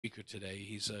speaker today.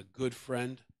 He's a good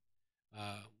friend.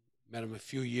 Uh, Met him a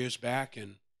few years back,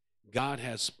 and God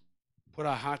has put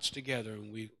our hearts together,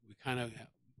 and we kind of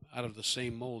out of the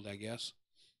same mold, I guess.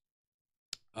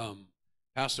 Um,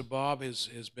 Pastor Bob has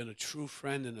been a true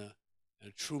friend and a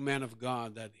true man of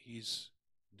God, that he's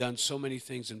done so many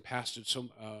things and pastored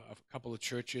a couple of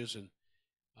churches, and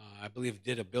I believe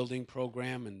did a building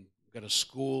program and got a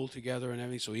school together and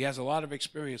everything. So he has a lot of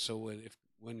experience. So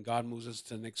when God moves us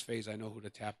to the next phase, I know who to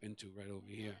tap into right over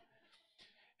here.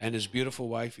 And his beautiful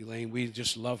wife, Elaine, we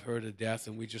just love her to death,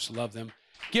 and we just love them.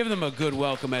 Give them a good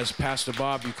welcome as Pastor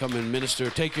Bob, you come and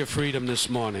minister. Take your freedom this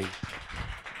morning.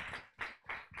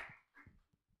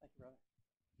 Thank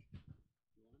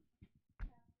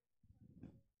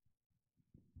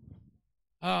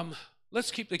you, brother. Let's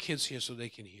keep the kids here so they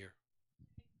can hear.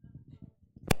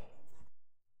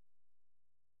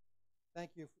 Thank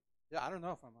you. Yeah, I don't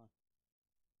know if I'm on.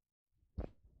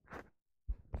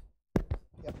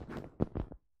 Yep.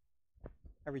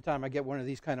 Every time I get one of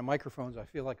these kind of microphones, I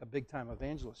feel like a big-time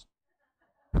evangelist.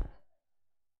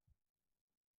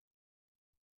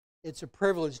 It's a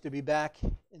privilege to be back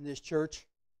in this church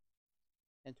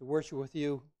and to worship with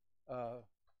you. The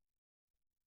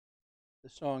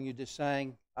song you just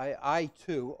sang, I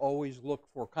too always look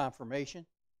for confirmation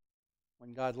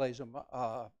when God lays on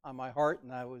my heart,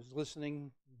 and I was listening,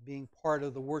 being part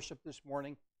of the worship this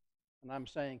morning, and I'm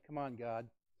saying, come on, God.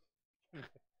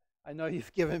 I know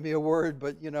you've given me a word,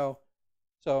 but,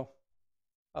 so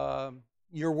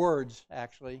your words,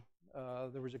 actually,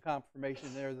 there was a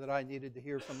confirmation there that I needed to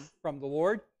hear from the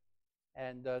Lord,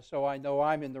 and so I know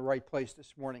I'm in the right place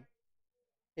this morning.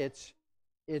 It's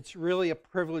really a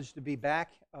privilege to be back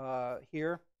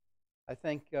here. I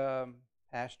think your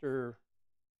pastor,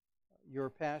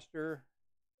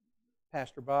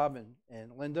 Pastor Bob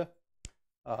and Linda,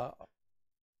 how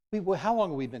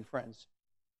long have we been friends?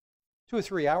 2 or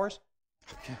 3 hours?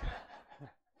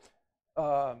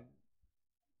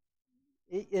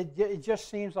 It just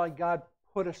seems like God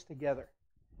put us together.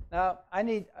 Now, I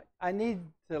need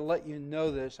to let you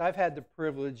know this. I've had the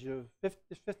privilege of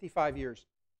 55 years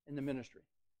in the ministry.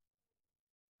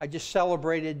 I just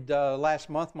celebrated last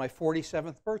month my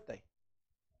 47th birthday.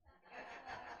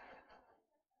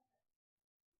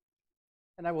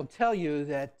 And I will tell you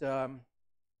that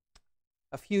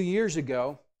a few years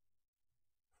ago,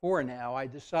 I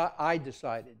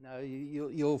decided. Now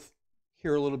you'll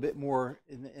hear a little bit more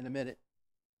in a minute.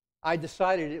 I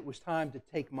decided it was time to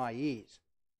take my ease.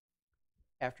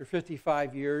 After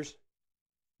 55 years,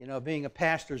 being a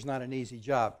pastor is not an easy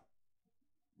job.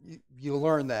 You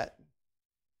learn that.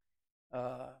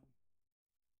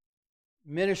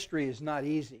 Ministry is not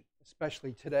easy,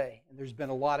 especially today, and there's been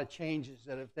a lot of changes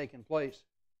that have taken place.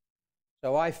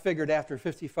 So I figured after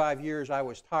 55 years, I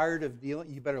was tired of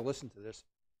dealing. You better listen to this.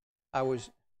 I was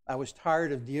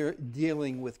tired of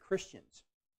dealing with Christians.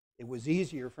 It was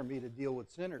easier for me to deal with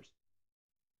sinners.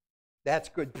 That's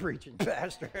good preaching,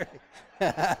 Pastor.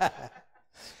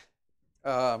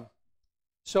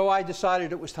 So I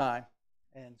decided it was time,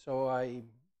 and so I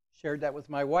shared that with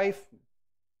my wife.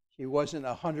 She wasn't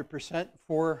 100%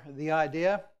 for the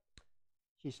idea.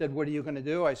 She said, "What are you going to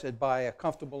do?" I said, "Buy a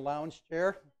comfortable lounge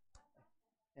chair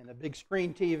and a big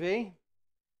screen TV,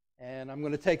 and I'm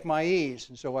going to take my ease."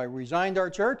 And so I resigned our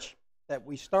church that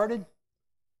we started,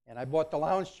 and I bought the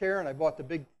lounge chair, and I bought the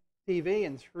big TV,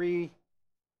 and 3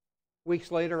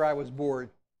 weeks later, I was bored.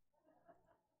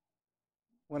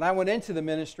 When I went into the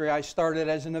ministry, I started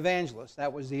as an evangelist.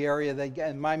 That was the area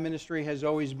and my ministry has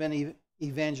always been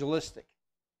evangelistic.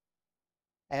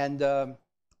 And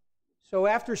so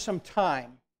after some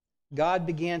time, God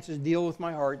began to deal with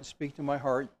my heart and speak to my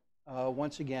heart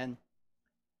once again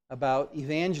about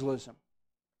evangelism.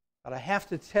 But I have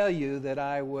to tell you that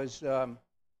I've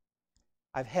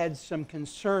had some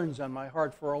concerns on my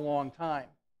heart for a long time.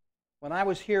 When I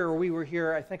was here, or we were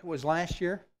here, I think it was last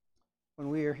year, when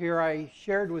we were here, I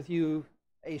shared with you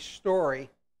a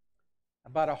story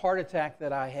about a heart attack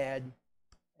that I had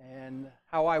and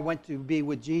how I went to be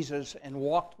with Jesus and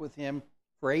walked with him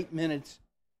for 8 minutes.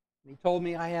 And he told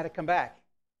me I had to come back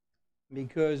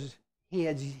because he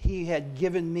had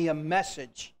given me a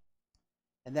message,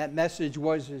 and that message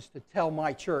was to tell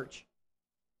my church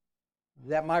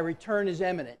that my return is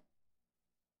imminent.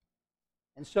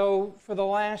 And so for the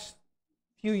last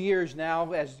few years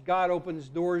now, as God opens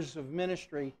doors of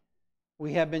ministry,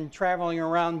 we have been traveling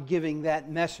around giving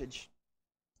that message.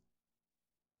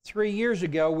 3 years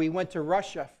ago, we went to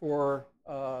Russia for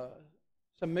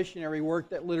some missionary work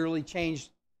that literally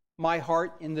changed my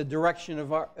heart in the direction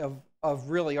of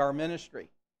really our ministry.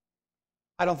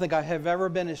 I don't think I have ever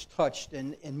been as touched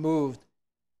and moved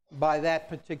by that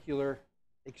particular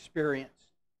experience.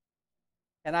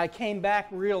 And I came back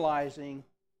realizing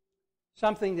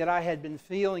something that I had been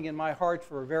feeling in my heart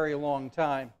for a very long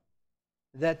time,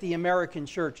 that the American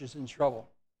church is in trouble.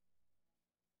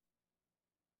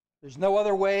 There's no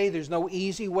other way, there's no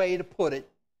easy way to put it,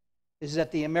 is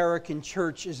that the American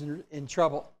church is in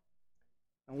trouble.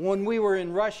 And when we were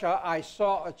in Russia, I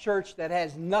saw a church that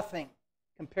has nothing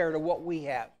compared to what we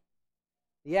have.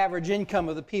 The average income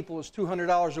of the people is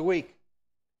 $200 a week.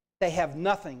 They have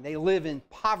nothing. They live in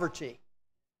poverty.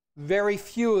 Very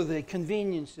few of the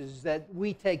conveniences that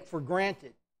we take for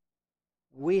granted.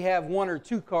 We have 1 or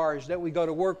 2 cars that we go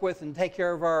to work with and take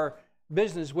care of our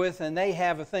business with, and they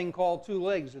have a thing called 2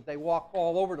 legs that they walk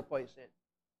all over the place in.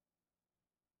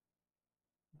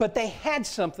 But they had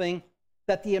something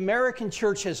that the American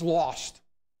church has lost.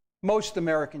 Most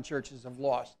American churches have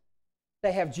lost.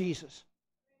 They have Jesus.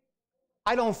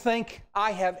 I don't think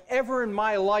I have ever in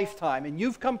my lifetime, and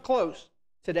you've come close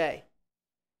today,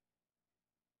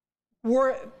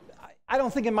 I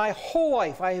don't think in my whole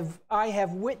life I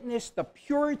have witnessed the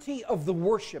purity of the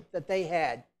worship that they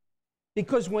had.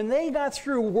 Because when they got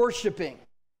through worshiping,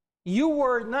 you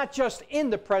were not just in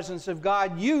the presence of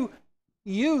God, you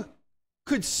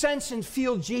could sense and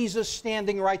feel Jesus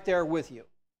standing right there with you.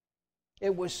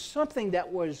 It was something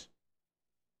that was,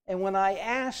 and when I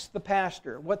asked the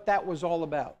pastor what that was all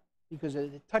about, because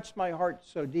it touched my heart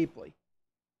so deeply,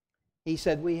 he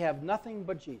said, "We have nothing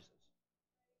but Jesus."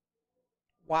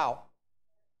 Wow.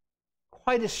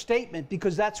 Quite a statement,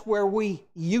 because that's where we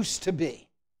used to be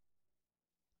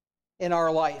in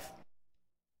our life.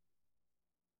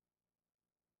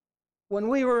 When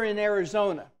we were in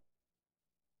Arizona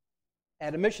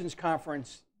at a missions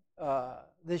conference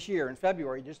this year in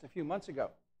February, just a few months ago,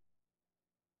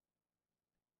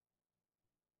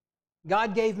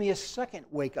 God gave me a second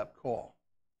wake-up call.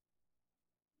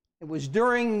 It was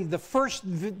during the first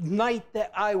night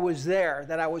that I was there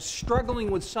that I was struggling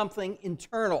with something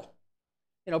internal.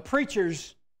 You know,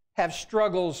 preachers have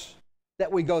struggles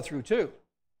that we go through too.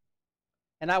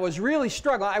 And I was really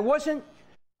struggling. I'm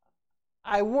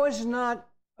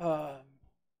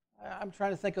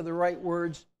trying to think of the right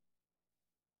words.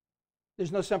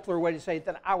 There's no simpler way to say it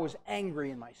than I was angry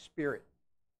in my spirit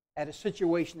at a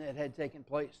situation that had taken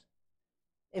place.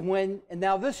 And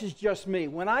now this is just me.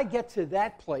 When I get to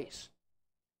that place,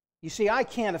 you see, I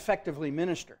can't effectively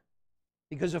minister.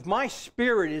 Because if my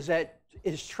spirit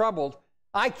is troubled,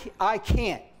 I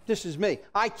can't. This is me.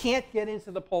 I can't get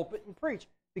into the pulpit and preach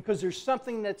because there's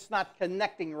something that's not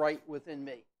connecting right within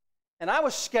me. And I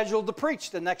was scheduled to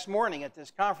preach the next morning at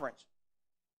this conference.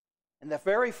 And the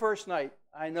very first night,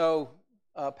 I know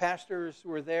pastors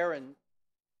were there, and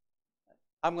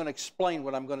I'm going to explain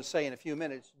what I'm going to say in a few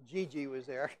minutes. Gigi was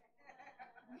there.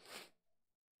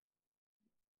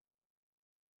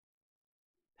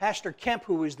 Pastor Kemp,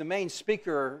 who was the main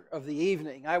speaker of the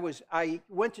evening, I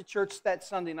went to church that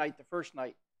Sunday night, the first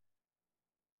night,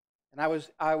 and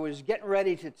I was getting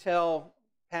ready to tell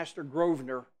Pastor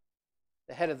Grosvenor,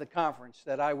 the head of the conference,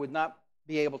 that I would not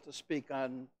be able to speak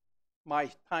on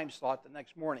my time slot the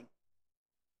next morning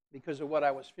because of what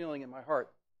I was feeling in my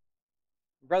heart.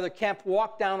 Brother Kemp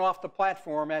walked down off the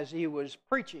platform as he was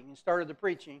preaching and started the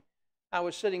preaching. I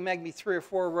was sitting maybe 3 or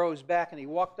 4 rows back, and he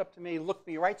walked up to me, looked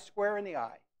me right square in the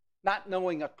eye, not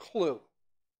knowing a clue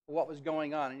of what was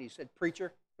going on. And he said,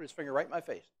 "Preacher," put his finger right in my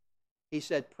face. He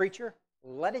said, "Preacher,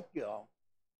 let it go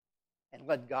and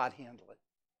let God handle it."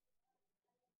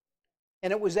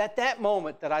 And it was at that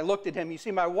moment that I looked at him. You see,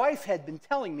 my wife had been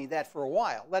telling me that for a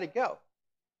while, let it go.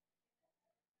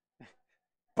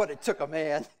 But it took a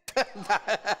man.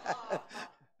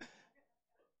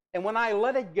 And when I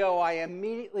let it go, I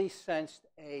immediately sensed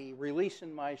a release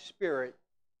in my spirit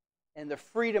and the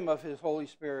freedom of His Holy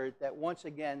Spirit that once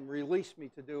again released me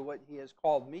to do what He has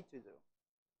called me to do.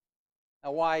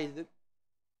 Now,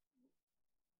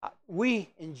 we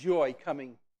enjoy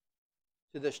coming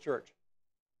to this church.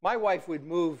 My wife would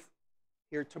move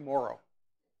here tomorrow.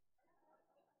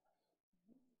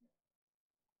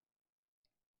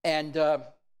 And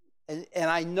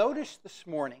I noticed this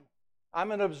morning,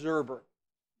 I'm an observer,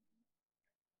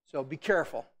 so be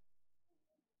careful.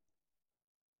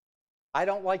 I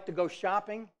don't like to go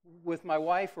shopping with my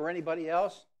wife or anybody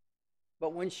else,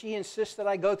 but when she insists that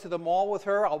I go to the mall with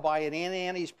her, I'll buy an Aunt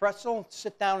Annie's pretzel,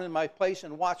 sit down in my place,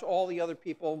 and watch all the other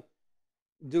people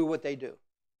do what they do.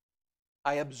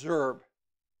 I observe.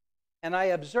 And I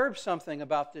observed something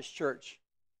about this church.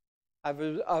 I've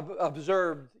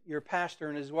observed your pastor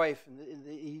and his wife in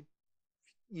the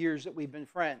years that we've been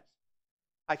friends.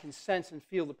 I can sense and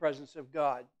feel the presence of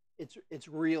God. It's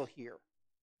real here.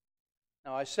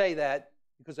 Now, I say that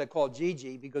because I call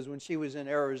Gigi, because when she was in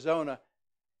Arizona,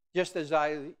 just as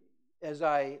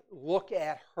I look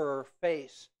at her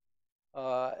face,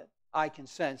 I can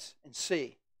sense and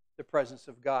see the presence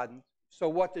of God. And so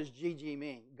what does Gigi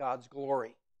mean? God's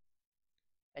glory.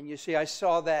 And you see, I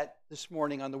saw that this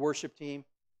morning on the worship team.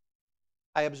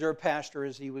 I observed Pastor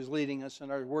as he was leading us in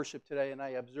our worship today, and I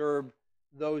observed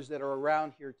those that are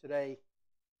around here today.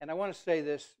 And I want to say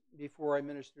this before I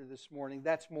minister this morning.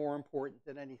 That's more important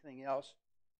than anything else.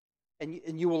 And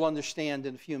you will understand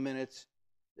in a few minutes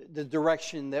the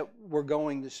direction that we're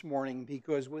going this morning,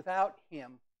 because without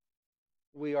Him,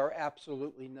 we are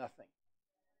absolutely nothing.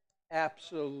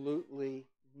 Absolutely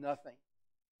nothing.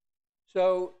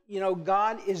 So,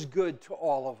 God is good to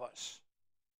all of us.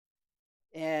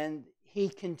 And He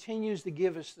continues to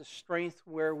give us the strength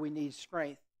where we need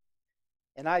strength.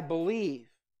 And I believe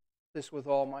this with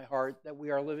all my heart, that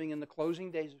we are living in the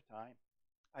closing days of time.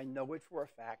 I know it for a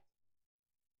fact.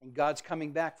 And God's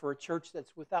coming back for a church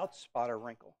that's without spot or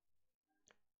wrinkle.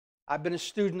 I've been a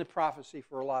student of prophecy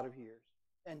for a lot of years,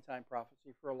 end-time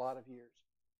prophecy for a lot of years.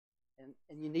 And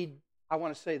I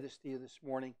want to say this to you this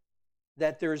morning,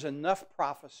 that there's enough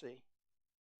prophecy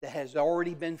that has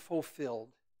already been fulfilled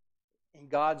in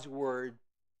God's Word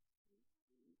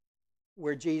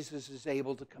where Jesus is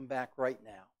able to come back right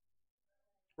now.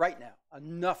 Right now.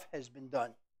 Enough has been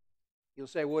done. You'll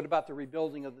say, what about the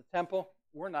rebuilding of the temple?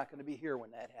 We're not going to be here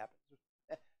when that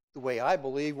happens. The way I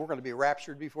believe, we're going to be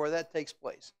raptured before that takes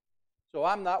place. So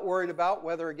I'm not worried about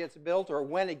whether it gets built or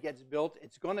when it gets built.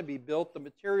 It's going to be built. The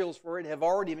materials for it have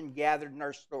already been gathered and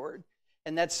are stored.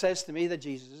 And that says to me that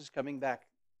Jesus is coming back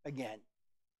again.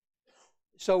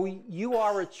 So you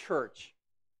are a church,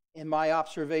 in my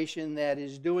observation, that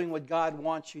is doing what God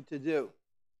wants you to do.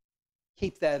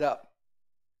 Keep that up,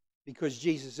 because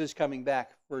Jesus is coming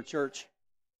back for a church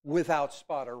without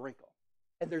spot or wrinkle.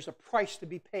 And there's a price to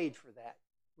be paid for that.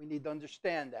 We need to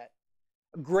understand that.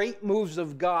 Great moves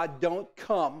of God don't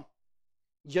come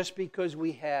just because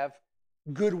we have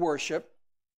good worship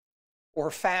or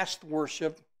fast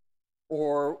worship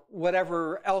or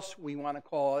whatever else we want to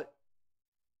call it.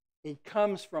 It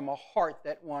comes from a heart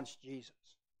that wants Jesus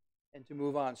and to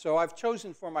move on. So I've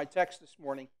chosen for my text this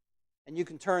morning, and you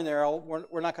can turn there.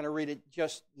 We're not going to read it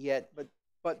just yet,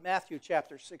 but Matthew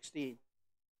chapter 16.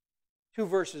 Two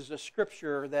verses of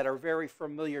Scripture that are very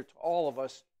familiar to all of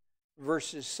us.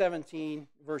 Verses 17,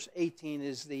 verse 18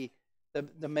 is the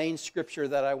main Scripture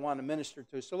that I want to minister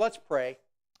to. So let's pray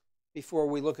before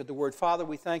we look at the Word. Father,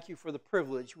 we thank you for the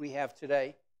privilege we have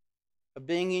today of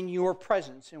being in your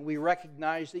presence, and we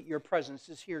recognize that your presence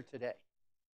is here today.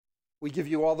 We give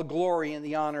you all the glory and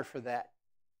the honor for that.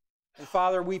 And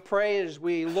Father, we pray as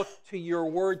we look to your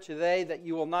Word today that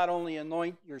you will not only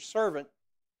anoint your servant,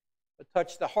 but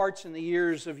touch the hearts and the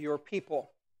ears of your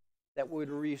people that would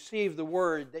receive the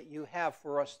word that you have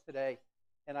for us today.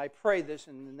 And I pray this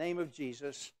in the name of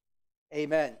Jesus.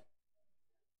 Amen.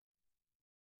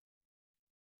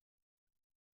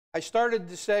 I started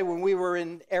to say when we were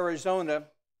in Arizona,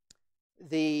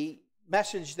 the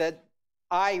message that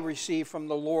I received from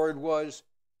the Lord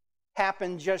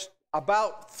happened just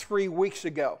about 3 weeks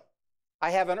ago. I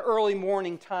have an early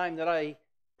morning time that I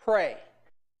pray.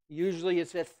 Usually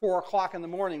it's at 4 o'clock in the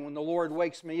morning when the Lord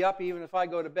wakes me up, even if I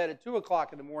go to bed at 2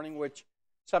 o'clock in the morning, which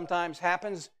sometimes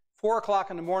happens. 4 o'clock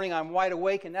in the morning, I'm wide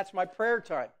awake, and that's my prayer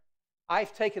time.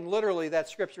 I've taken literally that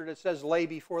scripture that says, lay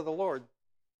before the Lord.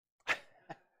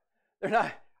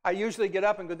 I usually get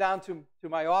up and go down to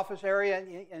my office area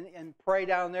and pray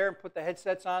down there and put the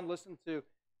headsets on, listen to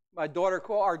our daughter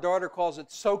calls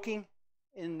it soaking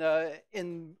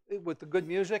with the good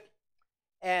music.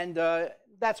 And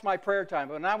that's my prayer time.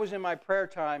 But when I was in my prayer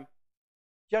time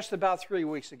just about 3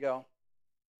 weeks ago,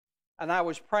 and I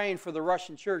was praying for the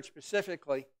Russian church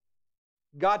specifically,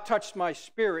 God touched my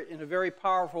spirit in a very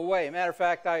powerful way. As a matter of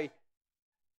fact, I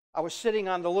was sitting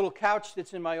on the little couch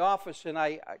that's in my office, and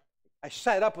I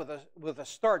sat up with a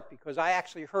start because I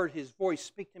actually heard his voice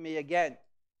speak to me again.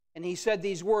 And he said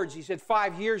these words. He said,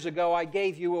 5 years ago, I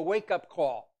gave you a wake-up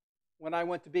call when I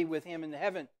went to be with him in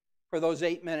heaven for those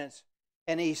 8 minutes.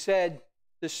 And he said,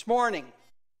 this morning,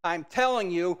 I'm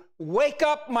telling you, wake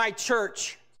up, my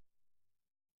church.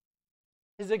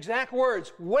 His exact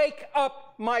words, wake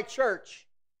up, my church.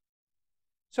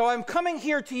 So I'm coming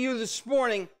here to you this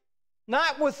morning,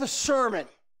 not with a sermon,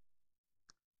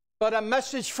 but a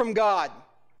message from God.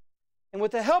 And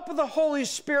with the help of the Holy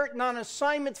Spirit and on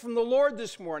assignment from the Lord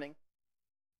this morning,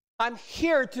 I'm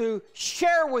here to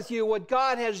share with you what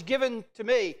God has given to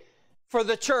me for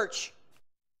the church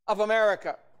of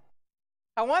America.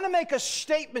 I want to make a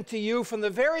statement to you from the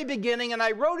very beginning, and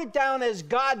I wrote it down as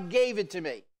God gave it to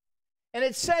me. And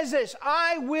it says this: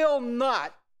 I will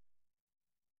not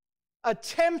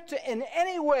attempt in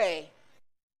any way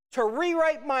to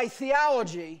rewrite my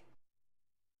theology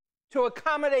to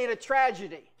accommodate a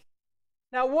tragedy.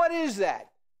 Now, what is that?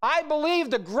 I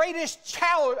believe the greatest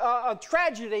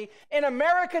tragedy in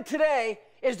America today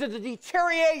is the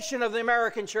deterioration of the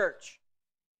American church.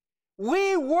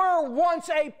 We were once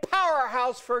a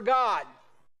powerhouse for God.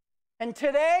 And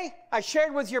today, I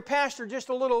shared with your pastor just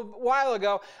a little while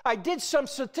ago, I did some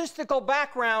statistical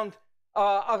background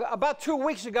about 2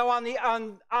 weeks ago on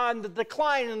the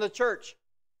decline in the church.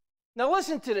 Now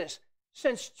listen to this.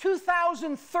 Since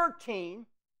 2013,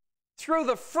 through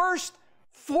the first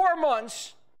 4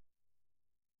 months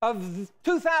of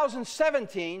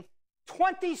 2017,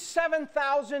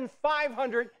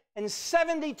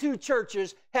 27,572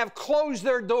 churches have closed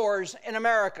their doors in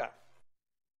America.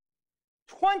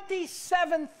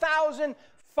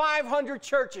 27,500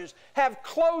 churches have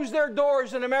closed their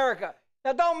doors in America.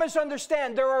 Now, don't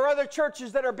misunderstand. There are other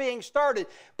churches that are being started,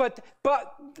 but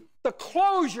the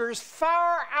closures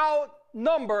far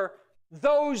outnumber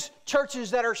those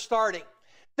churches that are starting.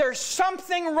 There's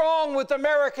something wrong with the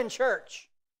American church.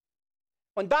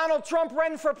 When Donald Trump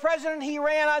ran for president, he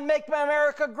ran on Make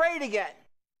America Great Again.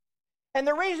 And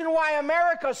the reason why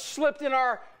America slipped in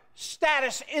our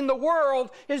status in the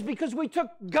world is because we took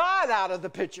God out of the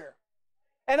picture.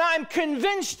 And I'm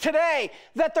convinced today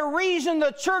that the reason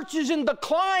the church is in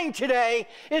decline today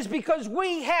is because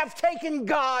we have taken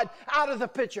God out of the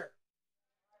picture.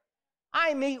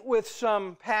 I meet with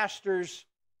some pastors,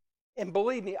 and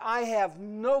believe me, I have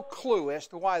no clue as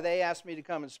to why they asked me to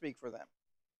come and speak for them.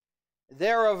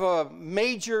 They're of a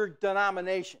major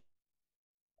denomination,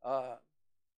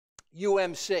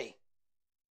 UMC,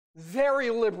 very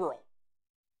liberal.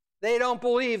 They don't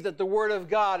believe that the Word of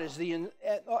God is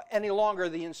any longer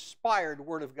the inspired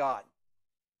Word of God.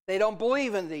 They don't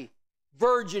believe in the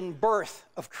virgin birth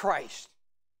of Christ.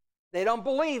 They don't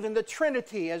believe in the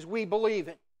Trinity as we believe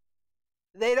it.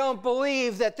 They don't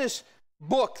believe that this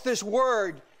book, this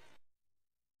Word,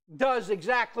 does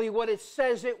exactly what it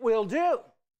says it will do.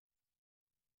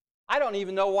 I don't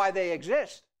even know why they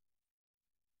exist.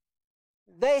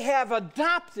 They have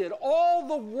adopted all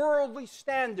the worldly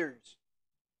standards.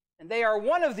 And they are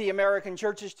one of the American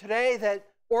churches today that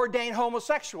ordain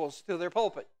homosexuals to their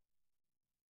pulpit.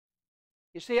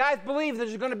 You see, I believe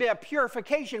there's going to be a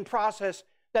purification process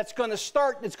that's going to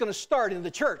start in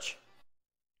the church.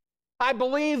 I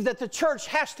believe that the church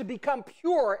has to become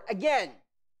pure again.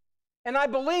 And I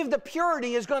believe the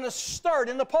purity is going to start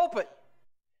in the pulpit.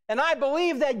 And I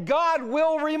believe that God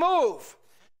will remove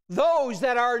those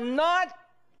that are not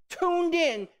tuned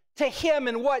in to Him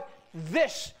and what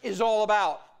this is all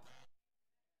about.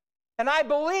 And I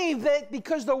believe that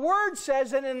because the Word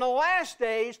says that in the last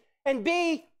days, and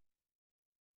be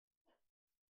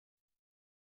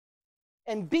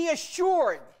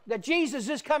assured that Jesus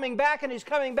is coming back and He's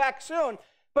coming back soon.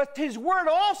 But His Word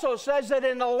also says that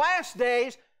in the last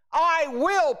days, I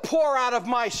will pour out of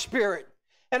my Spirit.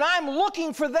 And I'm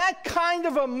looking for that kind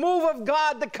of a move of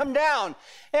God to come down.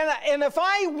 And if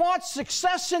I want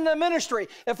success in the ministry,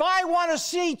 if I want to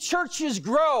see churches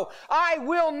grow, I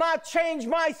will not change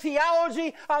my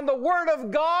theology on the Word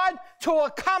of God to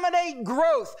accommodate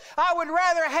growth. I would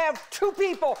rather have 2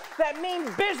 people that mean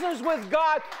business with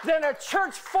God than a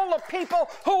church full of people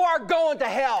who are going to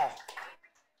hell.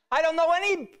 I don't know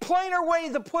any plainer way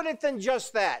to put it than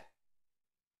just that.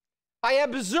 I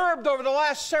have observed over the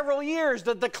last several years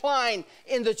the decline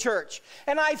in the church.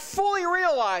 And I fully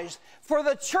realize for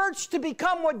the church to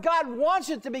become what God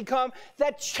wants it to become,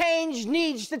 that change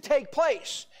needs to take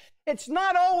place. It's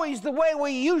not always the way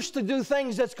we used to do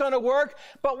things that's going to work,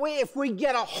 but if we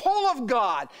get a hold of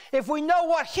God, if we know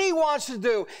what He wants to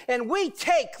do, and we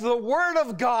take the Word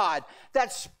of God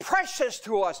that's precious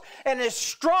to us and is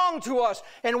strong to us,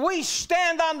 and we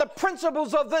stand on the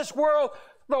principles of this world,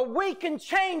 but we can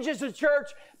change as a church,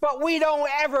 but we don't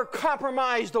ever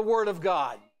compromise the Word of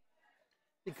God.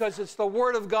 Because it's the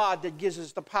Word of God that gives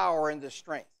us the power and the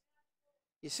strength.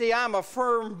 You see, I'm a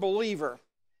firm believer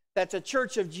that the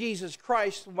Church of Jesus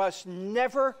Christ must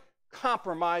never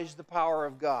compromise the power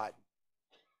of God.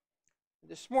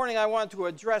 This morning I want to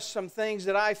address some things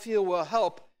that I feel will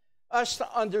help us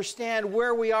to understand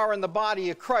where we are in the body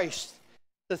of Christ,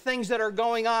 the things that are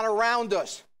going on around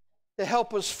us, to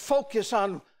help us focus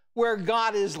on where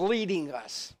God is leading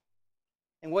us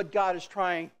and what God is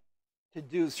trying to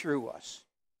do through us.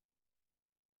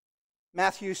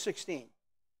 Matthew 16.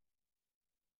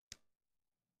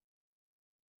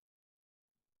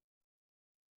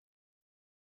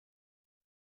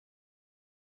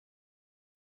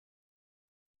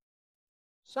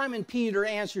 Simon Peter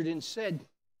answered and said,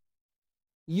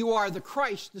 "You are the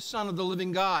Christ, the Son of the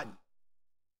living God."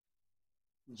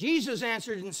 Jesus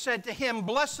answered and said to him,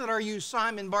 "Blessed are you,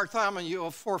 Simon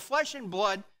Bartholomew, for flesh and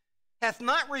blood hath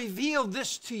not revealed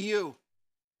this to you,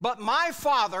 but my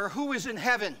Father who is in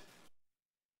heaven.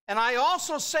 And I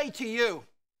also say to you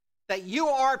that you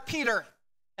are Peter,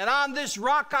 and on this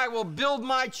rock I will build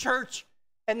my church,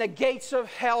 and the gates of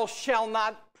hell shall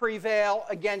not prevail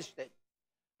against it."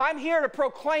 I'm here to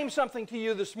proclaim something to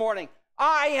you this morning.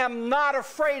 I am not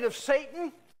afraid of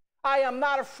Satan. I am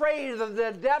not afraid of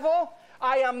the devil.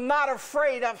 I am not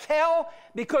afraid of hell,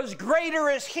 because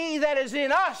greater is he that is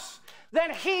in us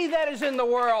than he that is in the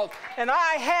world. And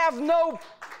I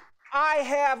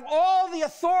have all the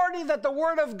authority that the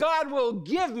Word of God will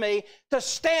give me to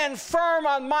stand firm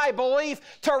on my belief,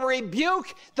 to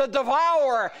rebuke the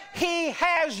devourer. He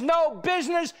has no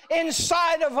business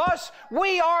inside of us.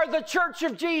 We are the church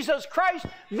of Jesus Christ.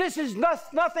 This is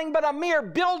nothing but a mere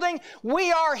building.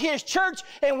 We are his church,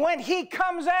 and when he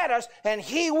comes at us, and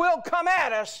he will come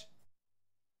at us,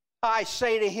 I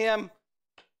say to him,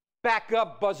 "Back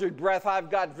up, buzzard breath. I've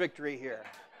got victory here."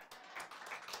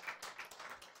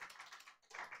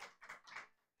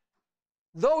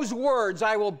 Those words,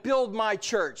 "I will build my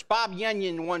church," Bob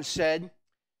Yenyon once said,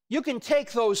 you can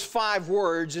take those 5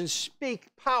 words and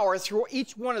speak power through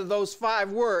each one of those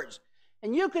 5 words.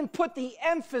 And you can put the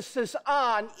emphasis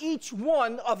on each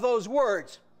one of those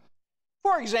words.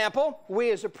 For example,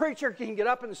 we as a preacher can get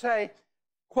up and say,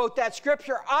 quote that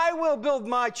scripture, "I will build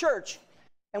my church."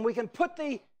 And we can put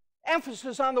the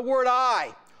emphasis on the word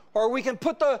 "I," or we can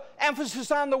put the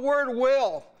emphasis on the word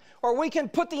 "will," or we can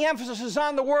put the emphasis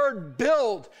on the word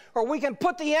 "build," or we can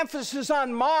put the emphasis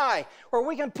on "my," or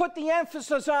we can put the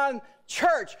emphasis on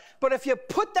 "church." But if you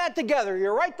put that together,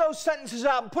 you write those sentences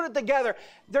out and put it together,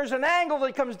 there's an angle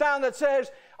that comes down that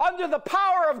says, "Under the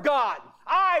power of God,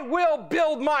 I will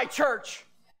build my church."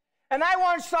 And I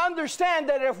want us to understand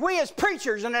that if we as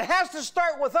preachers, and it has to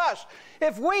start with us,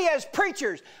 if we as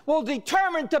preachers will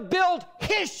determine to build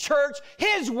his church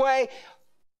his way,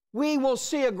 we will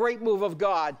see a great move of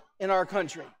God in our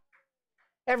country.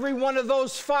 Every one of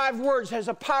those 5 words has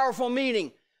a powerful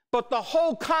meaning, but the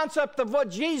whole concept of what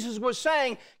Jesus was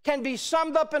saying can be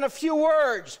summed up in a few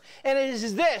words, and it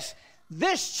is this: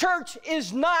 this church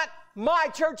is not my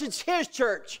church, it's his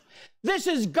church. This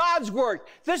is God's work,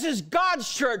 this is God's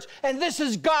church, and this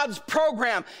is God's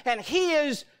program, and he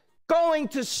is going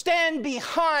to stand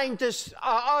behind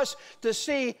us to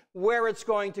see where it's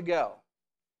going to go.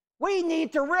 We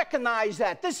need to recognize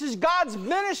that. This is God's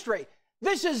ministry.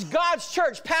 This is God's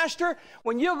church. Pastor,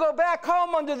 when you go back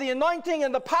home under the anointing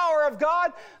and the power of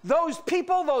God, those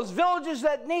people, those villages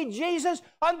that need Jesus,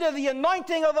 under the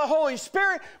anointing of the Holy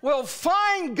Spirit, will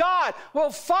find God,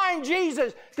 will find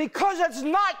Jesus, because it's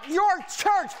not your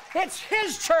church, it's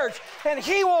his church, and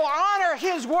he will honor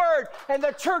his word, and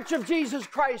the church of Jesus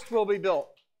Christ will be built.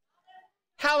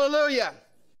 Hallelujah.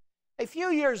 A few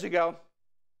years ago,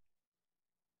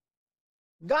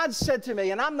 God said to me,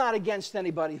 and I'm not against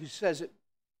anybody who says it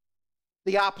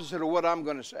the opposite of what I'm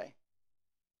going to say.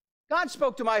 God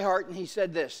spoke to my heart and he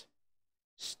said this: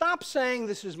 "Stop saying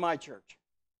this is my church."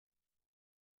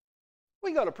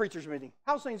 We go to preacher's meeting.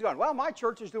 How's things going? "Well, my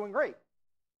church is doing great."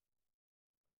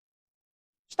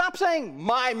 Stop saying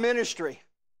 "my ministry."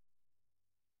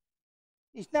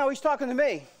 He's talking to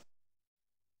me.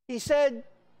 He said,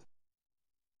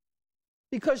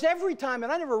 because every time,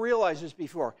 and I never realized this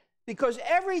before, because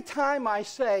every time I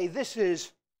say this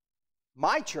is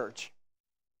my church,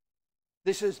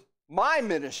 this is my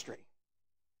ministry,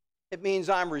 it means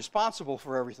I'm responsible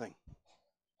for everything.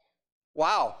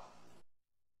 Wow.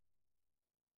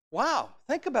 Wow,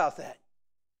 think about that.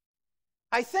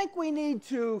 I think we need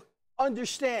to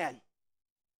understand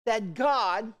that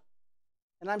God,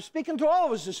 and I'm speaking to all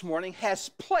of us this morning, has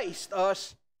placed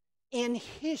us in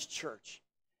his church,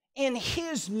 in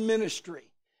his ministry.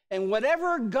 And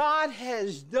whatever God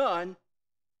has done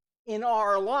in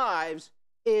our lives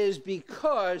is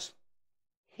because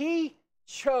he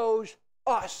chose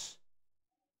us,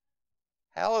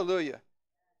 hallelujah,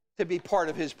 to be part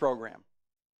of his program.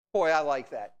 Boy, I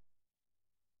like that.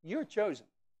 You're chosen.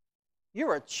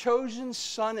 You're a chosen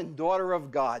son and daughter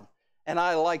of God, and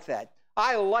I like that.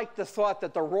 I like the thought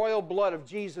that the royal blood of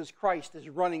Jesus Christ is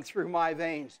running through my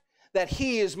veins, that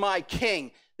he is my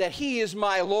king, that he is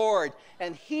my Lord,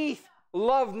 and he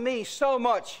loved me so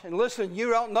much. And listen,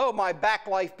 you don't know my back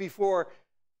life before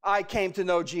I came to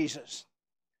know Jesus,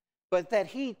 but that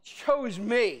he chose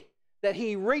me that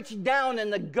he reached down in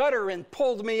the gutter and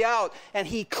pulled me out, and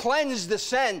he cleansed the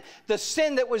sin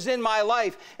that was in my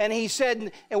life. And he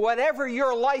said, whatever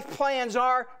your life plans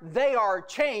are, they are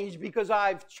changed because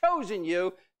I've chosen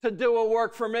you to do a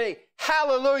work for me.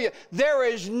 Hallelujah. There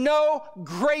is no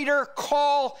greater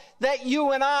call that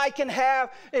you and I can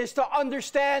have is to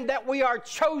understand that we are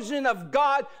chosen of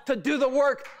God to do the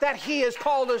work that he has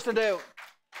called us to do.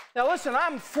 Now listen,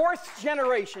 I'm fourth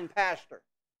generation pastor.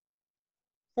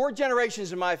 4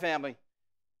 generations in my family.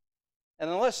 And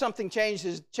unless something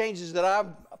changes that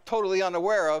I'm totally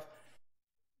unaware of,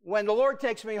 when the Lord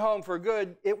takes me home for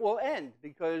good, it will end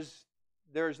because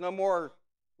there's no more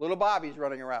little Bobbies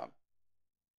running around.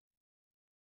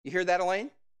 You hear that,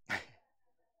 Elaine?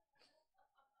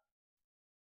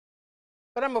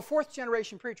 But I'm a 4th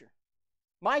generation preacher.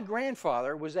 My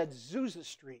grandfather was at Azusa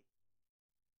Street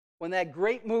when that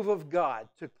great move of God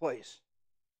took place.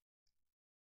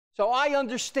 So I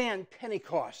understand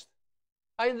Pentecost.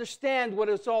 I understand what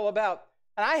it's all about.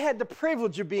 And I had the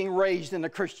privilege of being raised in a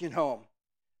Christian home.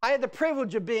 I had the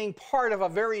privilege of being part of a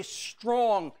very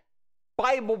strong,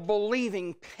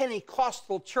 Bible-believing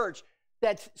Pentecostal church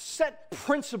that set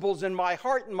principles in my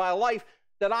heart and my life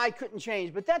that I couldn't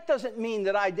change. But that doesn't mean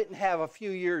that I didn't have a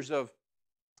few years of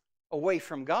away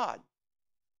from God.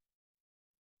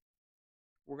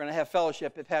 We're going to have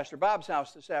fellowship at Pastor Bob's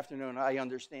house this afternoon, I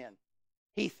understand.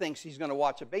 He thinks he's going to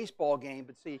watch a baseball game,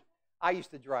 but see, I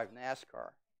used to drive NASCAR.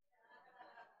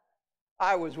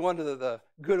 I was one of the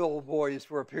good old boys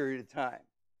for a period of time,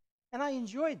 and I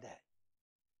enjoyed that.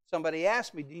 Somebody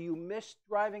asked me, do you miss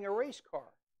driving a race car?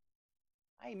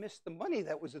 I missed the money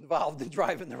that was involved in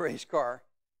driving the race car.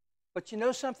 But you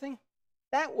know something?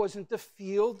 That wasn't the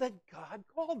field that God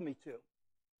called me to.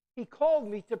 He called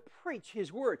me to preach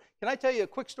his word. Can I tell you a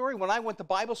quick story? When I went to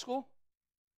Bible school,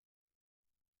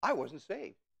 I wasn't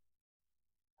saved.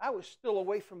 I was still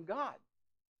away from God.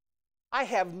 I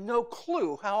have no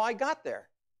clue how I got there.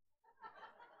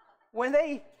 When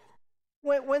they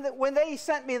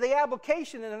sent me the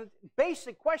application and the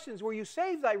basic questions, were you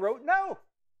saved? I wrote, no.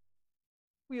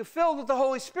 Were you filled with the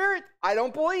Holy Spirit? I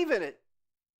don't believe in it.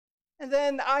 And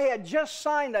then I had just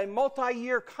signed a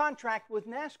multi-year contract with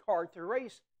NASCAR to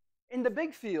race in the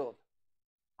big field.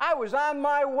 I was on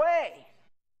my way.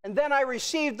 And then I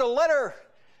received a letter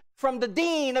from the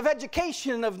Dean of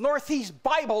Education of Northeast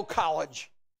Bible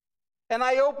College. And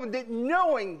I opened it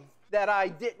knowing that I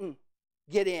didn't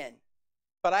get in.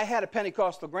 But I had a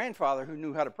Pentecostal grandfather who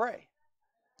knew how to pray.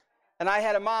 And I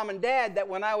had a mom and dad that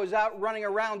when I was out running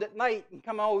around at night and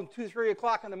come home 2, 3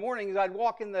 o'clock in the mornings, I'd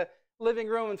walk in the living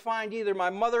room and find either my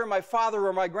mother, my father,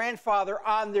 or my grandfather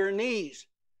on their knees,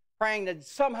 praying that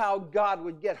somehow God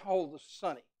would get hold of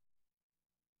Sonny.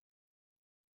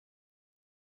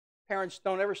 Parents,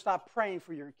 don't ever stop praying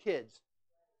for your kids.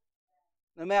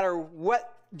 No matter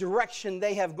what direction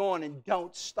they have gone, and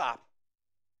don't stop.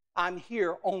 I'm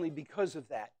here only because of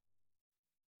that.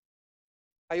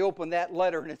 I opened that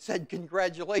letter and it said,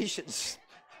 congratulations.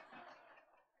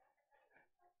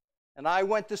 And I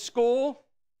went to school,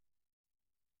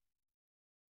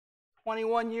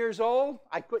 21 years old.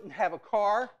 I couldn't have a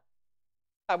car.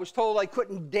 I was told I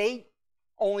couldn't date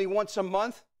only once a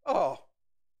month.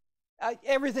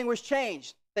 Everything was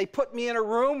changed. They put me in a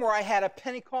room where I had a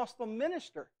Pentecostal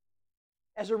minister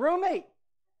as a roommate.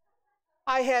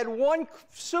 I had one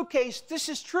suitcase, this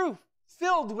is true,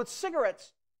 filled with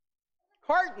cigarettes,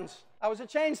 cartons. I was a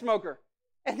chain smoker.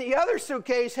 And the other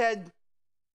suitcase had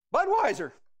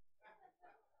Budweiser.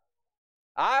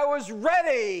 I was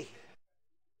ready.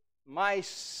 My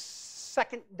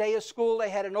second day of school, they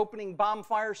had an opening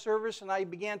bonfire service, and I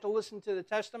began to listen to the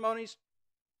testimonies.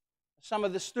 Some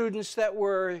of the students that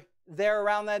were there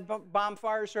around that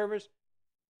bonfire service,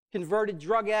 converted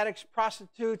drug addicts,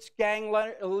 prostitutes, gang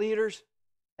leaders,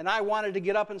 and I wanted to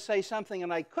get up and say something,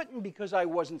 and I couldn't because I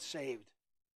wasn't saved.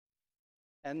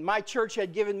 And my church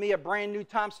had given me a brand new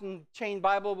Thompson Chain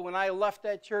Bible, but when I left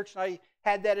that church and I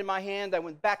had that in my hand, I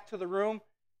went back to the room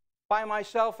by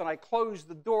myself, and I closed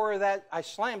the door of that, I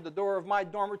slammed the door of my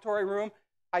dormitory room.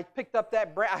 I picked up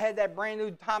I had that brand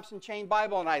new Thompson Chain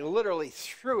Bible, and I literally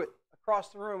threw it across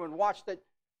the room and watched it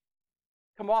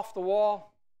come off the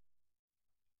wall,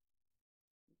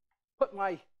 put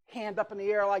my hand up in the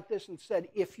air like this and said,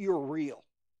 if you're real,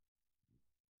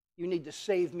 you need to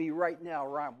save me right now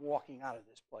or I'm walking out of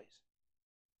this place.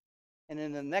 And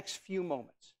in the next few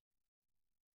moments,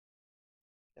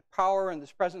 the power and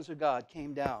the presence of God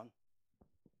came down,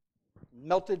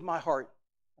 melted my heart,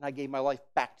 and I gave my life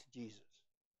back to Jesus.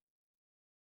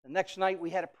 The next night we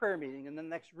had a prayer meeting in the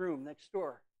next room next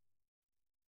door.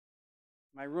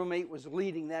 My roommate was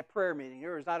leading that prayer meeting.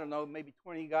 There was, I don't know, maybe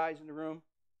 20 guys in the room.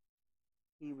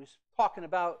 He was talking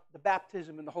about the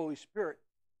baptism in the Holy Spirit.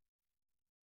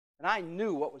 And I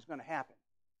knew what was going to happen.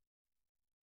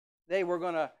 They were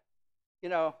going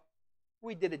to,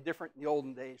 we did it different in the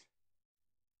olden days.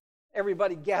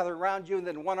 Everybody gathered around you, and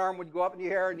then one arm would go up in the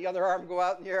air, and the other arm would go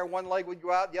out in the air, one leg would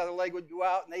go out, the other leg would go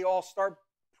out, and they all start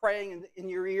praying in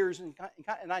your ears, and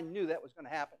I knew that was going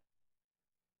to happen.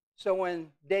 So when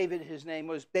David, his name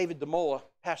was David DeMola,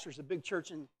 pastors a big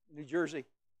church in New Jersey,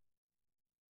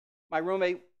 my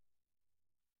roommate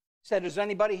said, "Is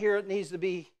anybody here that needs to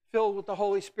be filled with the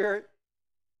Holy Spirit?"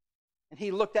 And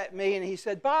he looked at me and he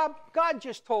said, "Bob, God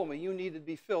just told me you needed to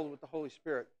be filled with the Holy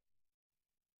Spirit."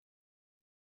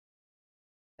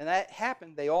 And that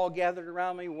happened. They all gathered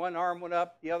around me. One arm went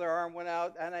up, the other arm went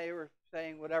out, and they were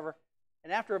saying whatever.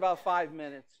 And after about 5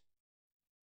 minutes,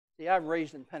 see, I'm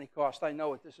raised in Pentecost. I know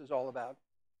what this is all about.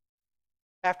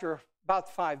 After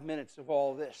about 5 minutes of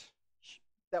all this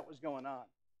that was going on,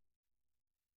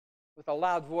 with a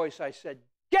loud voice, I said,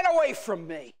 "Get away from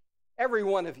me, every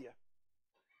one of you."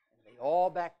 And they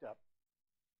all backed up.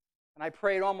 And I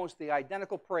prayed almost the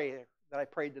identical prayer that I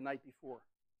prayed the night before.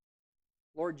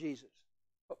 Lord Jesus,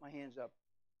 put my hands up.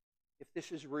 If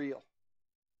this is real,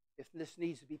 if this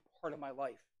needs to be part of my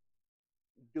life,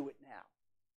 do it now.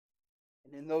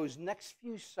 And in those next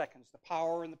few seconds, the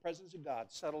power and the presence of God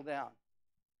settled down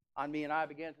on me, and I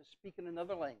began to speak in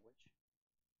another language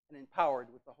and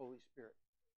empowered with the Holy Spirit.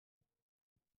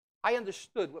 I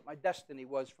understood what my destiny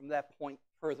was from that point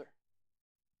further.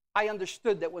 I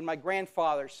understood that when my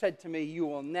grandfather said to me, "You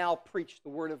will now preach the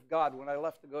Word of God," when I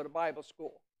left to go to Bible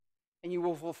school, and you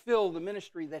will fulfill the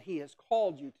ministry that He has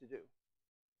called you to do.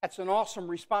 That's an awesome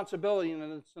responsibility,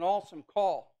 and it's an awesome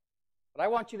call. But I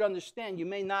want you to understand, you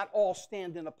may not all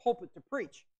stand in a pulpit to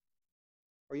preach,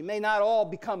 or you may not all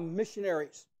become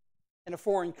missionaries in a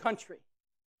foreign country.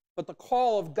 But the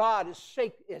call of God is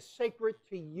sacred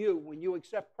to you when you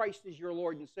accept Christ as your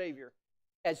Lord and Savior,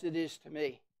 as it is to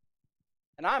me.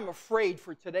 And I'm afraid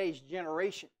for today's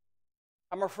generation.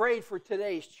 I'm afraid for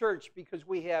today's church because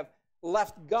we have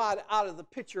left God out of the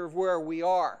picture of where we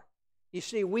are. You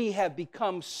see, we have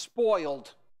become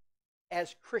spoiled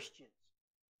as Christians.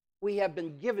 We have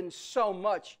been given so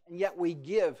much, and yet we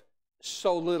give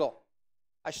so little.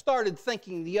 I started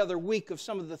thinking the other week of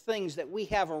some of the things that we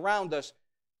have around us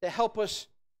to help us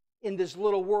in this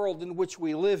little world in which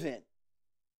we live in.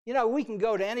 You know, we can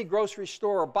go to any grocery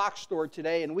store or box store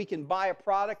today and we can buy a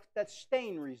product that's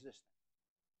stain resistant.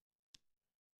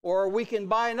 Or we can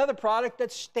buy another product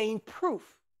that's stain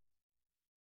proof.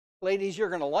 Ladies, you're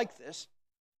going to like this.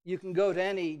 You can go to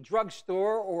any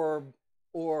drugstore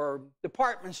or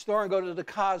department store and go to the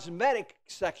cosmetic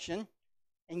section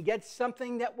and get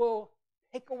something that will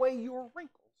take away your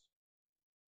wrinkles.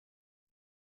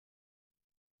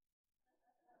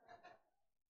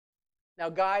 Now,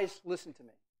 guys, listen to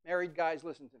me. Married guys,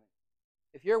 listen to me.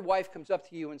 If your wife comes up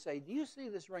to you and say, "Do you see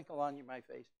this wrinkle on my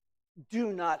face?"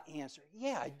 Do not answer,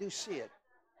 "Yeah, I do see it."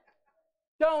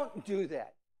 Don't do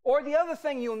that. Or the other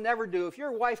thing you'll never do, if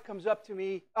your wife comes up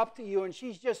to you, and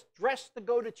she's just dressed to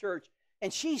go to church,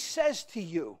 and she says to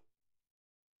you,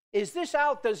 does this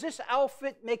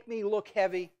outfit make me look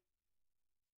heavy?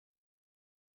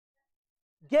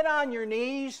 Get on your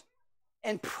knees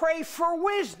and pray for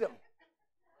wisdom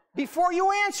before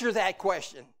you answer that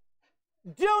question.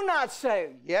 Do not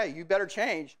say, "Yeah, you better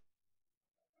change."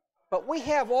 But we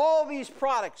have all these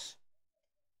products.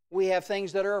 We have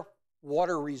things that are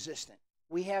water resistant.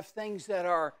 We have things that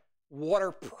are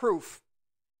waterproof.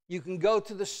 You can go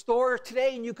to the store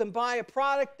today and you can buy a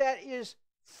product that is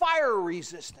fire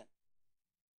resistant.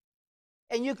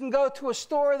 And you can go to a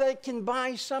store that can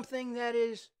buy something that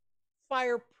is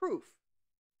fireproof.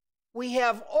 We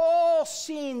have all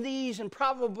seen these and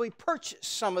probably purchased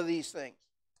some of these things.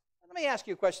 Let me ask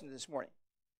you a question this morning.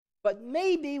 But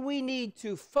maybe we need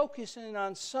to focus in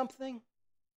on something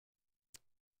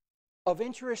of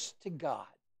interest to God.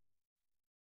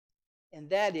 And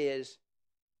that is,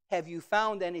 have you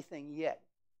found anything yet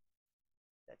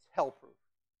that's hell-proof?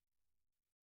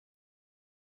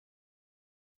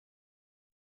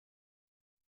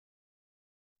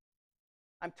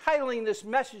 I'm titling this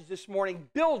message this morning,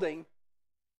 "Building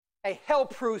a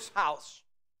Hell-Proof House."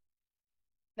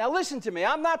 Now listen to me,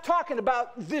 I'm not talking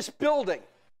about this building.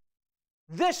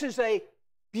 This is a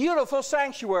beautiful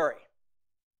sanctuary.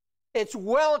 It's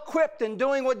well equipped in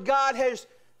doing what God has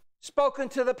spoken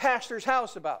to the pastor's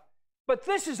house about. But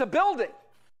this is a building.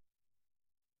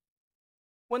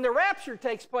 When the rapture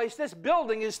takes place, this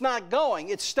building is not going,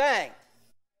 it's staying.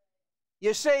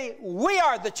 You see, we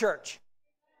are the church.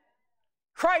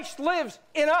 Christ lives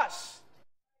in us.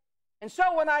 And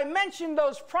so when I mention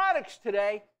those products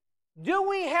today, do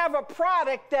we have a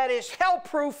product that is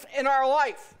hell-proof in our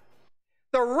life?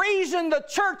 The reason the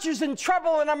church is in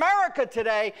trouble in America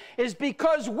today is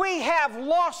because we have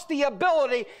lost the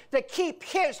ability to keep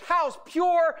His house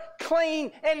pure,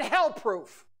 clean, and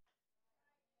hell-proof.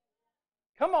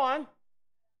 Come on.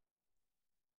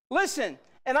 Listen,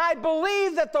 and I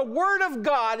believe that the Word of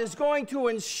God is going to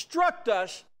instruct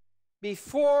us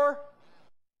before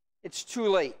it's too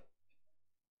late.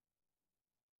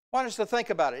 I want us to think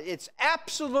about it. It's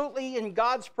absolutely in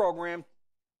God's program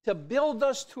to build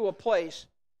us to a place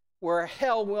where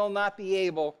hell will not be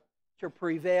able to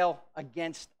prevail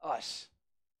against us.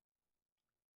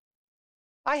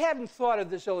 I haven't thought of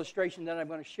this illustration that I'm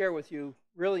going to share with you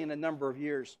really in a number of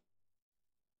years.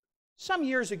 Some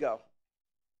years ago,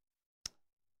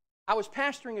 I was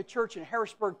pastoring a church in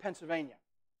Harrisburg, Pennsylvania.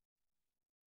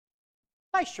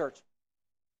 Nice church.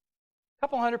 A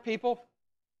couple hundred people.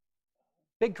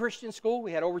 Big Christian school.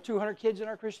 We had over 200 kids in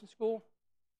our Christian school.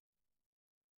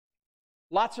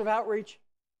 Lots of outreach.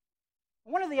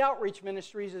 One of the outreach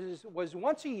ministries was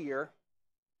once a year,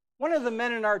 one of the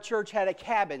men in our church had a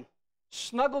cabin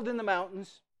snuggled in the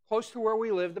mountains, close to where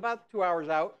we lived, about 2 hours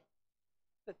out.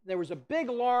 There was a big,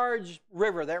 large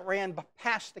river that ran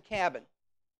past the cabin.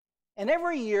 And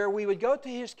every year we would go to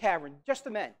his cabin, just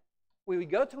the men. We would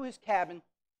go to his cabin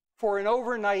for an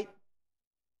overnight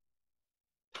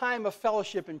time of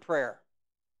fellowship and prayer.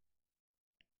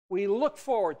 We look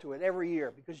forward to it every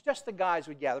year because just the guys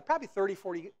would gather. Probably 30,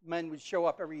 40 men would show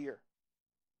up every year.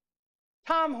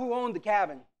 Tom, who owned the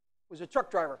cabin, was a truck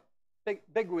driver,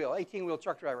 big wheel, 18-wheel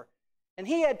truck driver. And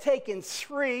he had taken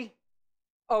 3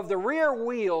 of the rear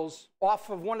wheels off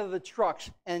of one of the trucks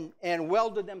and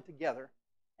welded them together.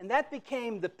 And that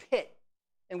became the pit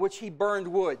in which he burned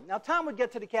wood. Now, Tom would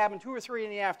get to the cabin 2 or 3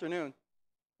 in the afternoon,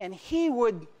 and he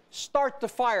would start the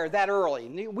fire that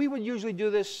early. We would usually do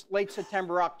this late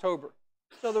September, October.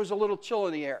 So there was a little chill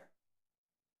in the air.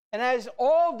 And as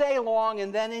all day long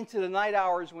and then into the night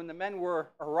hours when the men were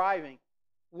arriving,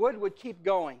 wood would keep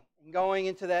going and going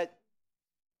into that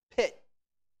pit.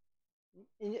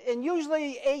 And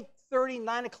usually 8:30,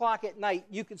 9 o'clock at night,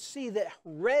 you could see the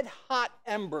red-hot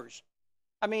embers.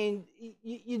 I mean,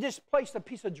 you just placed a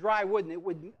piece of dry wood and it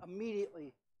would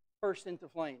immediately burst into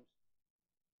flames.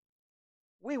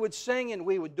 We would sing and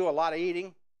we would do a lot of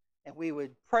eating, and we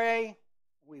would pray.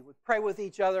 We would pray with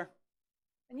each other.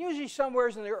 And usually somewhere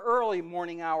in the early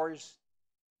morning hours,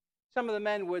 some of the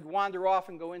men would wander off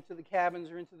and go into the cabins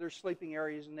or into their sleeping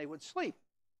areas, and they would sleep.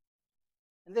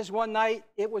 And this one night,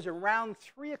 it was around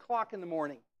 3 o'clock in the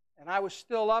morning, and I was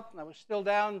still up, and I was still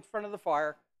down in front of the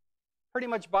fire, pretty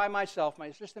much by myself. My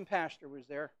assistant pastor was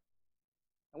there.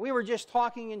 And we were just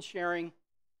talking and sharing.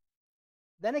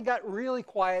 Then it got really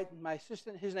quiet, and my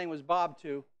assistant, his name was Bob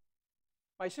too.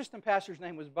 My assistant pastor's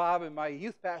name was Bob, and my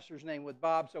youth pastor's name was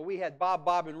Bob, so we had Bob,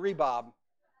 Bob, and Rebob.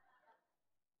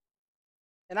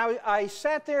 And I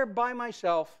sat there by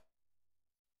myself,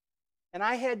 and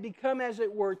I had become, as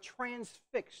it were,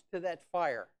 transfixed to that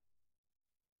fire.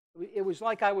 It was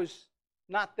like I was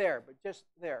not there, but just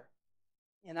there.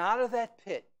 And out of that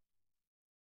pit,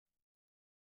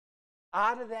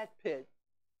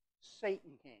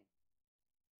 Satan came.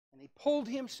 And he pulled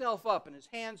himself up, and his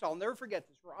hands, I'll never forget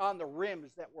this, were on the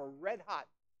rims that were red hot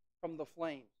from the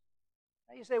flames.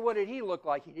 Now you say, what did he look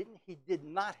like? He did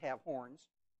not have horns.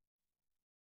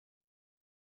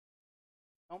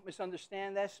 Don't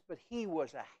misunderstand this, but he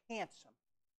was a handsome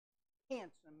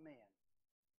man.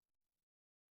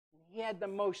 And he had the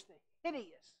most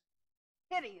hideous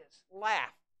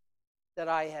laugh that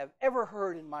I have ever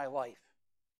heard in my life.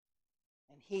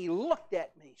 And he looked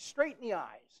at me straight in the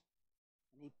eyes,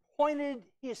 and he pointed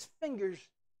his finger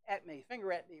at me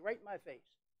right in my face.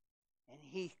 And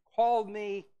he called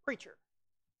me preacher.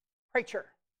 Preacher,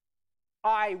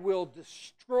 I will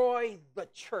destroy the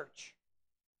church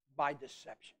by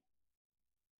deception.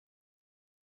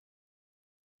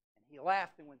 And he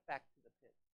laughed and went back to the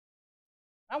pit.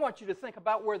 I want you to think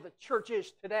about where the church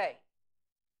is today.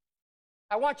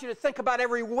 I want you to think about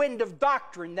every wind of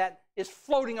doctrine that is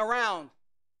floating around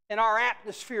in our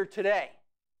atmosphere today.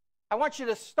 I want you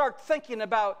to start thinking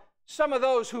about some of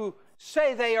those who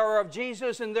say they are of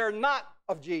Jesus and they're not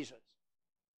of Jesus.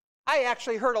 I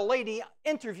actually heard a lady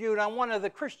interviewed on one of the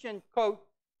Christian, quote,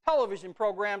 television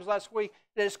programs last week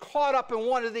that is caught up in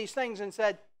one of these things and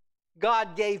said,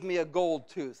 God gave me a gold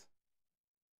tooth.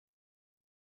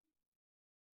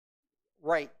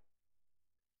 Right.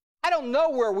 I don't know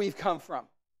where we've come from.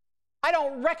 I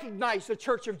don't recognize the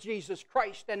Church of Jesus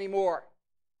Christ anymore.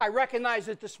 I recognize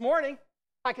it this morning.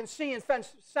 I can see and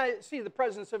see the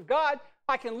presence of God.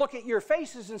 I can look at your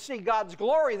faces and see God's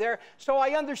glory there. So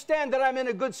I understand that I'm in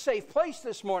a good, safe place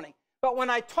this morning. But when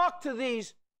I talk to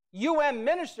these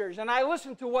ministers and I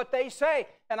listen to what they say,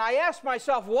 and I ask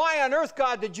myself, why on earth,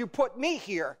 God, did you put me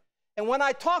here? And when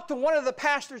I talk to one of the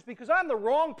pastors, because I'm the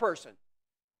wrong person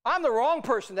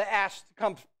to ask to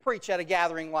come preach at a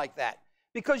gathering like that.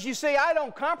 Because you see, I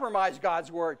don't compromise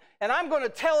God's word. And I'm going to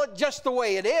tell it just the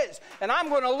way it is. And I'm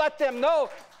going to let them know,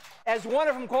 as one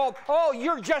of them called, oh,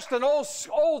 you're just an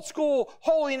old school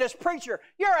holiness preacher.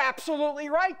 You're absolutely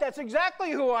right. That's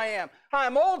exactly who I am.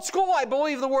 I'm old school. I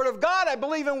believe the word of God. I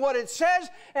believe in what it says.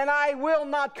 And I will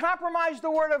not compromise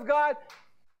the word of God.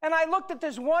 And I looked at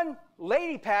this one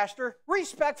lady pastor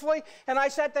respectfully, and I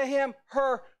said to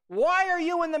her, why are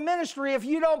you in the ministry if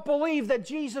you don't believe that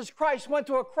Jesus Christ went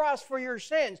to a cross for your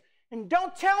sins? And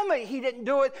don't tell me he didn't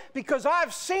do it, because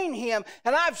I've seen him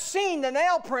and I've seen the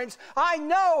nail prints. I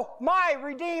know my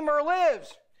Redeemer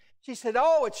lives. She said,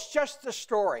 oh, it's just a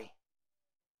story.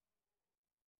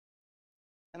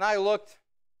 And I looked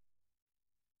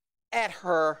at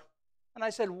her and I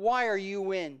said, why are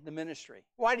you in the ministry?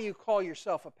 Why do you call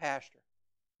yourself a pastor?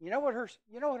 You know what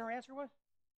her answer was?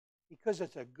 Because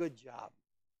it's a good job.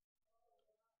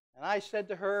 And I said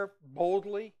to her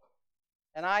boldly,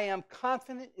 and I am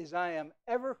confident as I am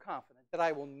ever confident that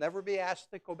I will never be asked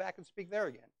to go back and speak there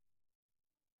again.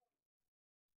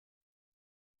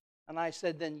 And I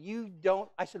said,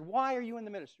 why are you in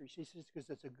the ministry? She says, because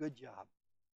it's a good job.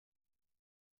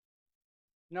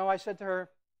 No, I said to her,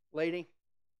 lady,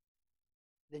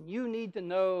 then you need to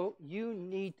know, you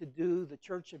need to do the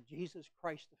Church of Jesus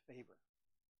Christ a favor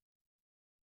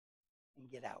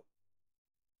and get out.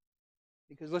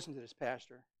 Because listen to this,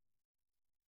 Pastor.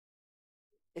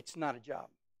 It's not a job.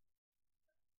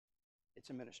 It's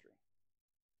a ministry.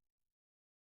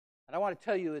 And I want to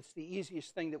tell you, it's the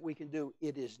easiest thing that we can do.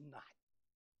 It is not.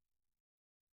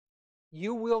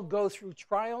 You will go through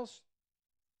trials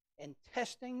and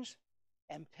testings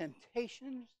and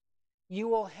temptations. You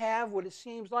will have what it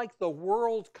seems like the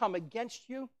world come against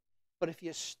you. But if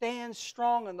you stand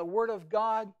strong in the Word of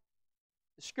God,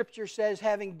 the Scripture says,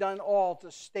 having done all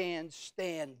to stand,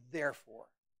 stand therefore.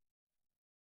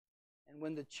 And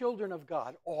when the children of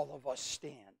God, all of us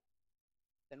stand,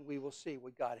 then we will see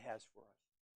what God has for us.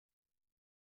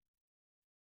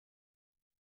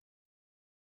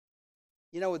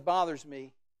 You know what bothers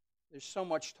me? There's so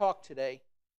much talk today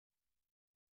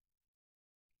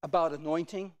about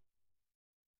anointing,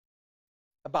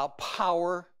 about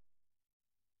power,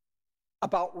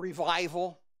 about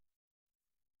revival.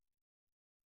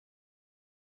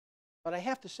 But I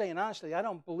have to say, and honestly, I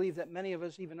don't believe that many of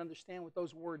us even understand what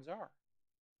those words are.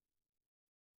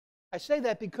 I say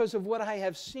that because of what I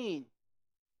have seen,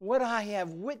 what I have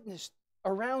witnessed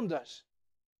around us.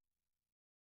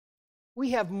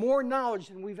 We have more knowledge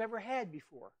than we've ever had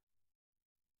before.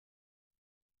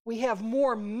 We have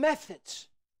more methods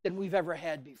than we've ever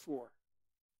had before.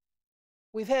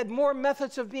 We've had more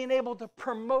methods of being able to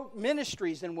promote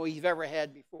ministries than we've ever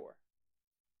had before.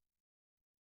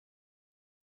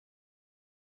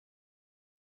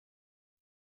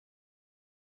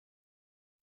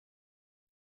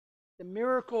 The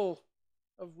miracle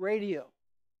of radio,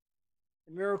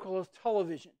 the miracle of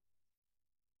television,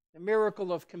 the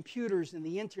miracle of computers and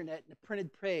the internet and the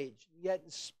printed page. Yet in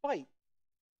spite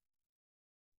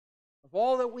of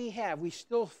all that we have, we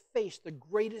still face the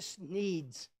greatest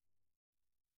needs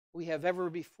we have ever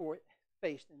before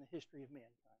faced in the history of mankind.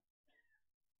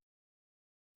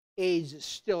 AIDS is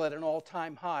still at an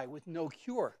all-time high with no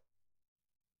cure.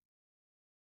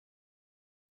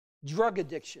 Drug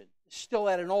addiction is still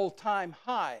at an all-time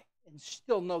high and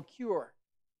still no cure.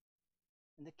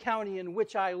 In the county in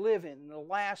which I live in the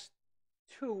last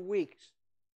 2 weeks,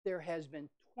 there has been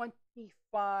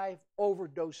 25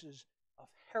 overdoses of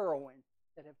heroin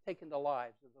that have taken the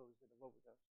lives of those that have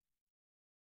overdosed.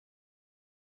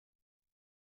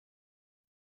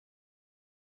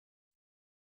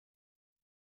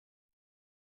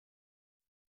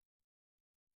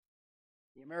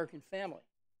 The American family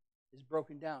is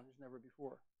broken down as never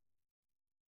before.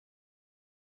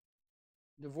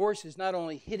 Divorce is not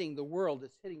only hitting the world,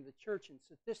 it's hitting the church, and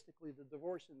statistically, the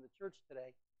divorce in the church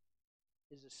today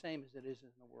is the same as it is in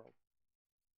the world.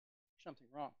 There's something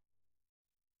wrong.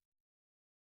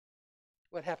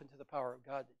 What happened to the power of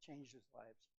God that changed his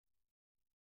lives?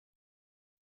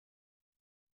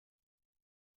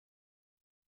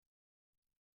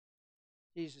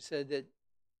 Jesus said that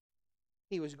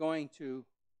he was going to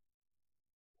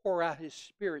pour out his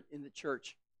Spirit in the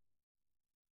church.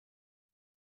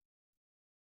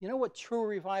 You know what true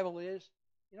revival is?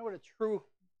 You know what a true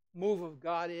move of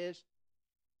God is?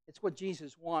 It's what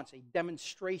Jesus wants, a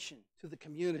demonstration to the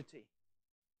community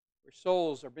where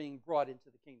souls are being brought into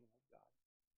the kingdom of God.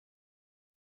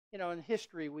 You know, in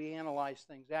history, we analyze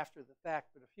things after the fact,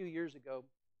 but a few years ago,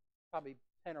 probably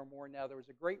 10 or more now, there was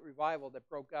a great revival that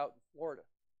broke out in Florida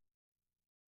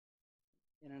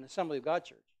in an Assembly of God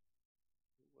church.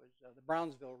 It was the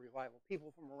Brownsville revival.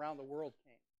 People from around the world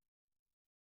came.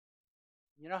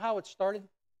 You know how it started?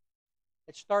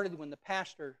 It started when the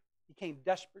pastor became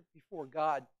desperate before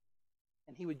God,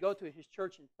 and he would go to his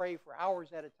church and pray for hours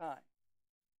at a time.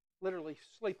 Literally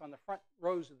sleep on the front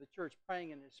rows of the church, praying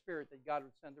in his spirit that God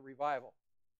would send a revival.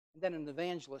 And then an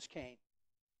evangelist came.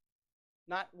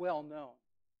 Not well known,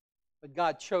 but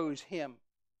God chose him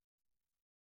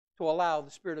to allow the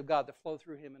Spirit of God to flow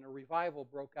through him, and a revival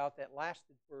broke out that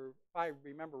lasted for, if I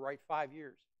remember right, 5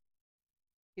 years.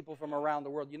 People from around the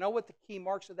world. You know what the key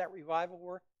marks of that revival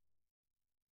were?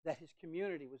 That his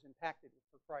community was impacted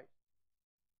for Christ.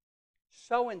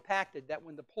 So impacted that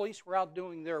when the police were out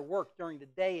doing their work during the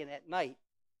day and at night,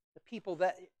 the people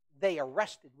that they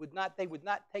arrested would not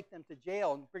take them to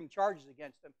jail and bring charges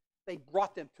against them. They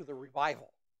brought them to the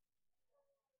revival.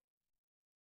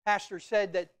 Pastor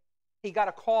said that he got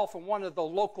a call from one of the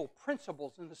local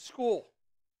principals in the school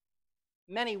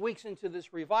many weeks into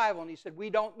this revival, and he said, "We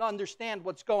don't understand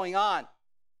what's going on."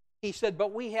 He said,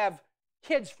 "But we have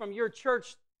kids from your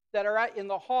church that are out in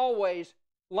the hallways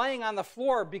laying on the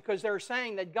floor because they're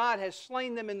saying that God has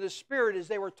slain them in the Spirit," as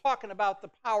they were talking about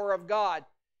the power of God.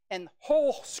 And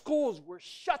whole schools were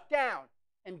shut down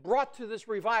and brought to this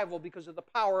revival because of the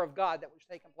power of God that was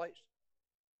taking place.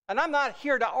 And I'm not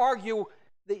here to argue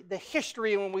the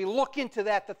history, and when we look into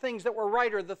that, the things that were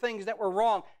right or the things that were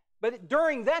wrong. But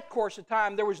during that course of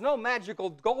time, there was no magical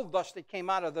gold dust that came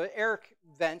out of the air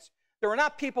vents. There were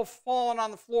not people falling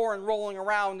on the floor and rolling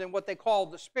around in what they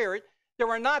called the Spirit. There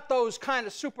were not those kind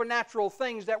of supernatural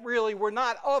things that really were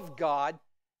not of God.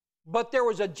 But there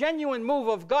was a genuine move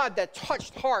of God that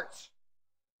touched hearts.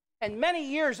 And many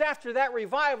years after that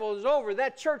revival is over,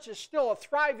 that church is still a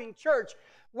thriving church,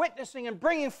 witnessing and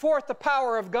bringing forth the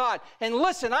power of God. And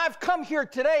listen, I've come here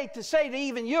today to say to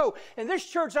even you, and this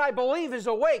church I believe is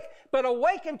awake, but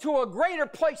awaken to a greater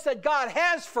place that God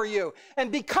has for you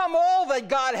and become all that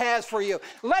God has for you.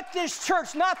 Let this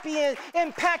church not be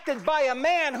impacted by a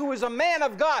man who is a man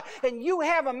of God, and you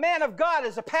have a man of God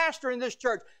as a pastor in this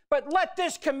church. But let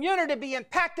this community be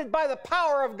impacted by the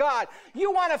power of God.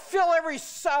 You want to fill every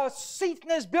seat in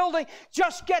this building?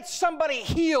 Just get somebody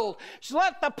healed. So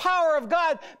let the power of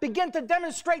God begin to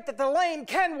demonstrate that the lame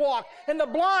can walk and the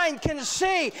blind can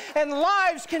see and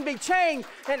lives can be changed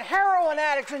and heroin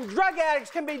addicts and drug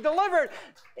addicts can be delivered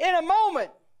in a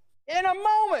moment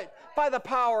by the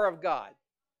power of God.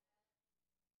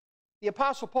 The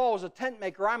Apostle Paul was a tent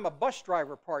maker. I'm a bus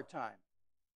driver part-time.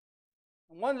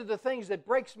 And one of the things that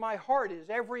breaks my heart is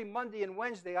every Monday and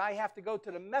Wednesday I have to go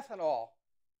to the methanol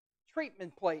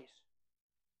treatment place.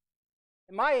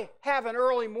 And I have an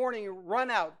early morning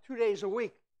run out 2 days a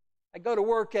week. I go to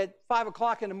work at 5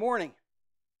 o'clock in the morning.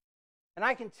 And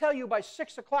I can tell you by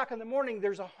 6 o'clock in the morning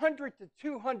there's 100 to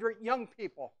 200 young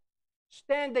people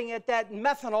standing at that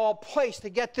methanol place to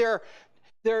get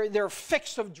their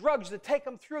fix of drugs to take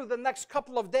them through the next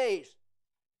couple of days.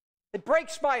 It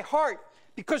breaks my heart.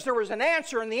 Because there was an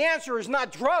answer, and the answer is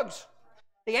not drugs.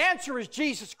 The answer is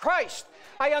Jesus Christ.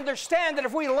 I understand that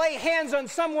if we lay hands on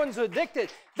someone's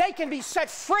addicted, they can be set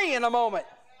free in a moment.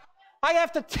 I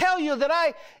have to tell you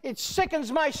that it sickens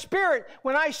my spirit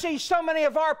when I see so many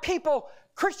of our people,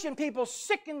 Christian people,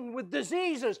 sickened with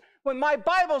diseases, when my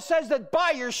Bible says that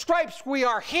by your stripes we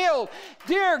are healed.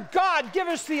 Dear God, give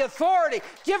us the authority,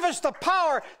 give us the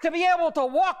power to be able to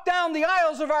walk down the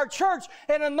aisles of our church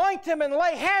and anoint them and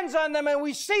lay hands on them and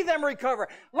we see them recover.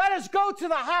 Let us go to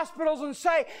the hospitals and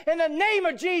say, in the name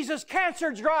of Jesus,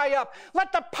 cancer dry up.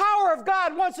 Let the power of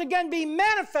God once again be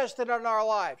manifested in our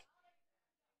lives.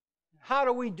 How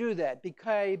do we do that?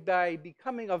 By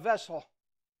becoming a vessel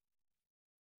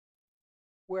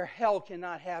where hell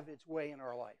cannot have its way in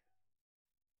our life.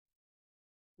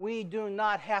 We do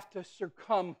not have to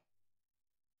succumb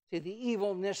to the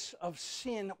evilness of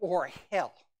sin or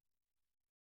hell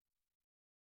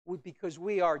because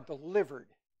we are delivered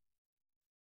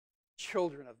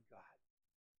children of God.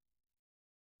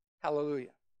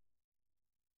 Hallelujah.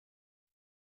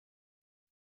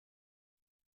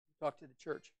 Talk to the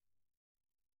church.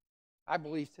 I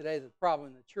believe today the problem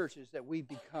in the church is that we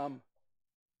become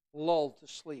lulled to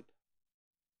sleep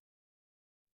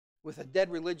with a dead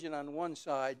religion on one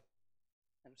side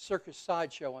and a circus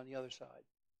sideshow on the other side.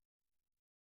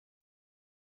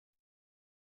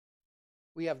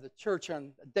 We have the church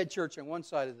on a dead church on one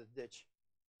side of the ditch,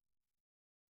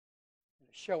 and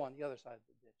a show on the other side of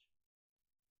the ditch.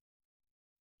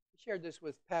 I shared this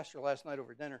with Pastor last night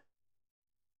over dinner.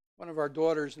 One of our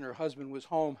daughters and her husband was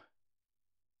home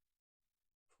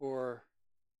for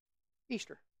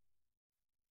Easter.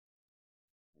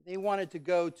 They wanted to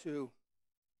go to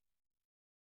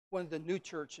one of the new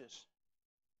churches.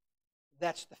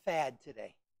 That's the fad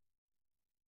today.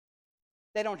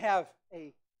 They don't have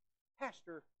a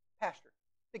pastor,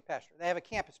 big pastor. They have a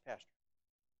campus pastor.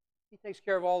 He takes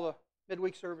care of all the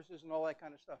midweek services and all that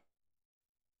kind of stuff.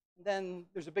 And then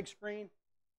there's a big screen,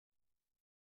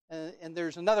 and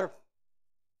there's another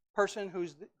person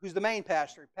who's the main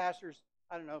pastor. He pastors,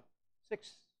 I don't know,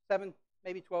 6, 7,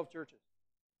 maybe 12 churches.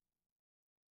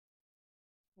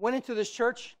 Went into this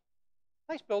church,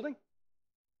 nice building.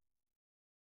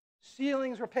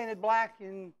 Ceilings were painted black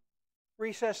and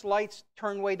recessed lights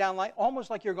turned way down, almost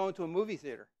like you're going to a movie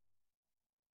theater.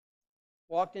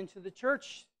 Walked into the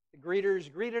church. The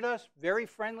greeters greeted us, very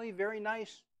friendly, very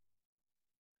nice.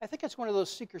 I think it's one of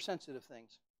those seeker-sensitive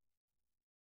things.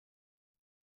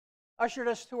 Ushered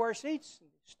us to our seats,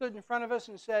 stood in front of us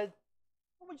and said,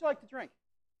 "What would you like to drink?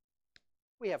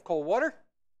 We have cold water,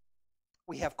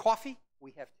 we have coffee,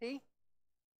 we have tea,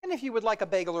 and if you would like a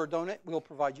bagel or a donut, we'll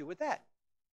provide you with that."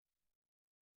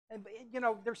 And, you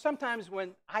know, there's sometimes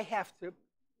when I have to,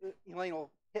 Elaine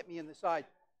will hit me in the side,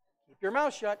 "Keep your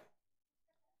mouth shut."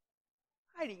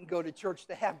 I didn't go to church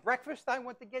to have breakfast. I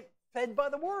went to get fed by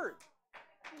the Word,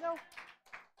 you know.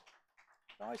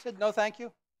 So I said, "No, thank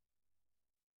you."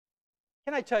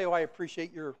 Can I tell you I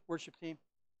appreciate your worship team?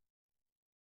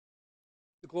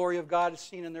 The glory of God is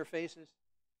seen in their faces.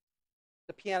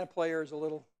 The piano player is a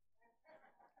little.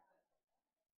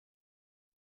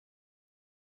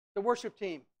 The worship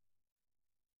team.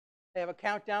 They have a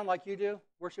countdown like you do.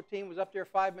 Worship team was up there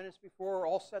 5 minutes before,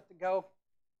 all set to go.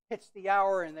 Hits the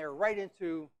hour, and they're right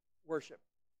into worship.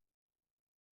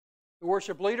 The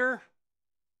worship leader,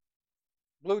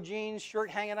 blue jeans, shirt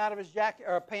hanging out of his jacket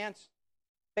or pants,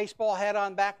 baseball hat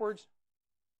on backwards.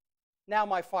 Now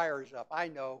my fire is up. I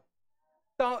know.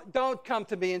 Don't come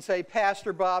to me and say,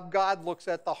 "Pastor Bob, God looks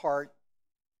at the heart,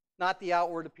 not the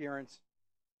outward appearance."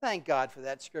 Thank God for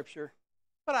that scripture.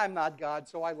 But I'm not God,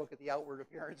 so I look at the outward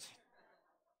appearance.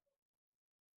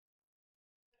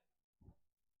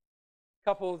 A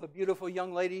couple of the beautiful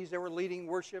young ladies that were leading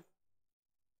worship.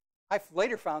 I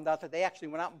later found out that they actually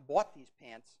went out and bought these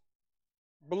pants.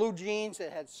 Blue jeans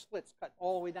that had slits cut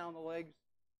all the way down the legs.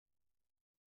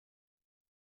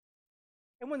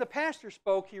 And when the pastor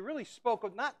spoke, he really spoke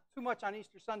not too much on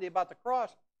Easter Sunday about the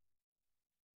cross,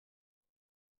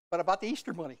 but about the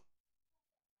Easter Bunny.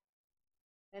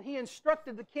 And he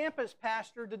instructed the campus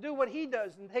pastor to do what he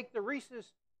does and take the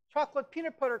Reese's chocolate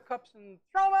peanut butter cups and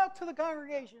throw them out to the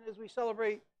congregation as we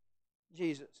celebrate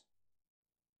Jesus.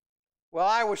 Well,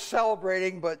 I was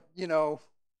celebrating, but, you know,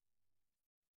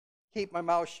 keep my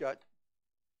mouth shut.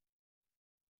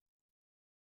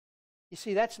 You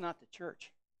see, that's not the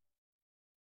church.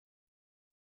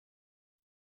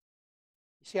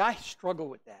 You see, I struggle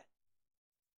with that.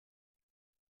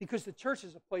 Because the church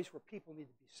is a place where people need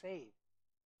to be saved.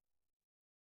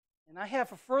 And I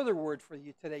have a further word for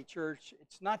you today, church.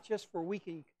 It's not just for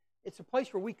it's a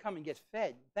place where we come and get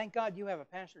fed. Thank God you have a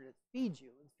pastor that feeds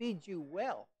you and feeds you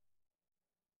well.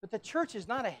 But the church is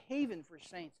not a haven for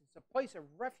saints. It's a place of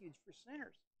refuge for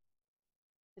sinners.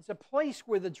 It's a place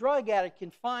where the drug addict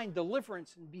can find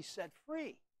deliverance and be set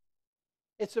free.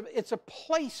 It's a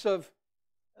place of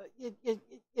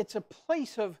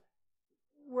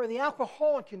where the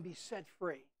alcoholic can be set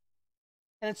free.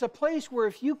 And it's a place where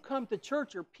if you come to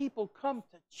church or people come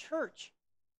to church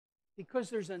because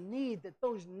there's a need, that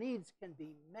those needs can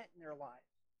be met in their lives.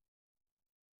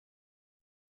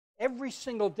 Every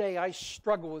single day I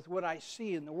struggle with what I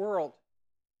see in the world.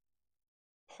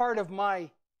 Part of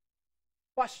my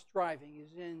bus driving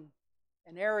is in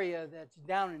an area that's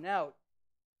down and out.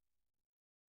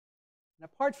 And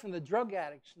apart from the drug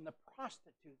addicts and the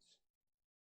prostitutes,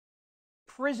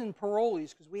 prison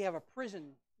parolees, because we have a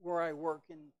prison where I work,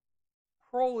 and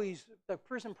the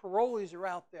prison parolees are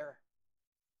out there.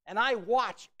 And I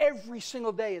watch every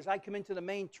single day as I come into the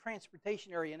main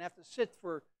transportation area and have to sit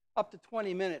for up to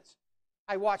 20 minutes.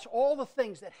 I watch all the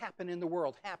things that happen in the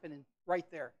world happening right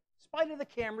there. In spite of the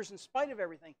cameras, in spite of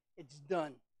everything, it's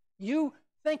done. You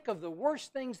think of the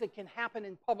worst things that can happen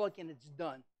in public, and it's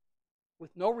done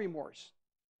with no remorse.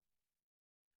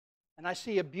 And I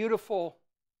see a beautiful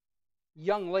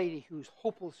young lady who's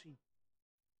hopelessly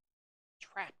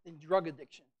trapped in drug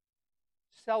addiction,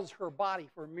 sells her body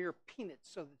for mere peanuts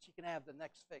so that she can have the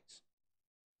next fix.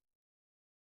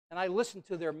 And I listen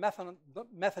to their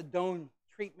methadone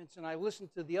treatments, and I listen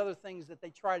to the other things that they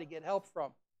try to get help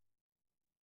from.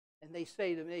 And they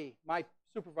say to me, my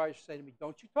supervisors say to me,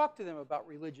 don't you talk to them about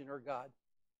religion or God.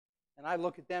 And I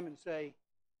look at them and say,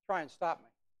 try and stop me.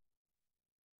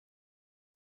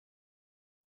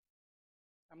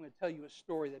 I'm going to tell you a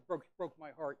story that broke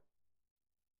my heart.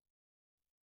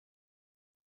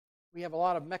 We have a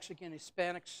lot of Mexican,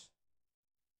 Hispanics,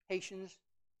 Haitians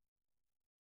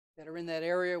that are in that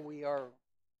area.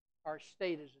 Our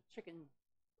state is a chicken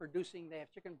producing. They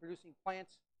have chicken producing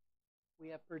plants. We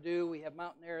have Purdue. We have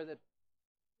Mountain Air that's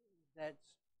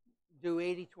do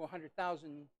 80 to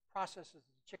 100,000 processes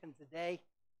of chickens a day.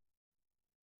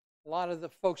 A lot of the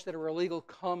folks that are illegal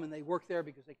come and they work there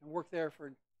because they can work there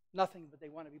for nothing, but they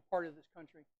want to be part of this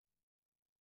country.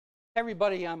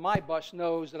 Everybody on my bus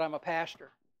knows that I'm a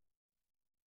pastor.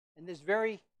 And this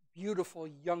very beautiful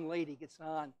young lady gets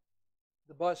on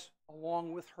the bus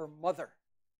along with her mother,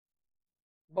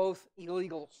 both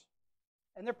illegals.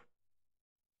 And they're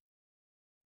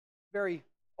very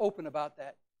open about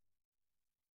that.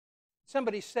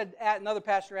 Somebody said, another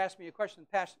pastor asked me a question,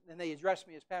 and they addressed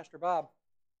me as Pastor Bob.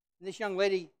 And this young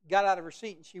lady got out of her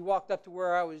seat, and she walked up to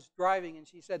where I was driving, and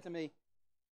she said to me,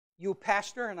 "You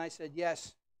pastor?" And I said,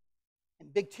 "Yes."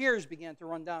 And big tears began to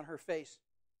run down her face.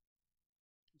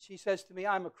 And she says to me,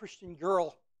 "I'm a Christian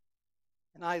girl,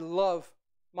 and I love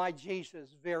my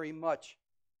Jesus very much."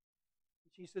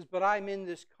 And she says, "But I'm in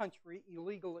this country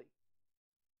illegally,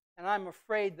 and I'm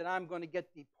afraid that I'm going to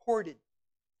get deported.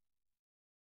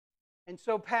 And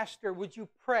so, Pastor, would you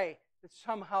pray that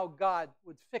somehow God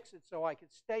would fix it so I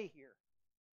could stay here?"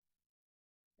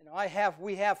 You know,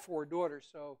 we have 4 daughters,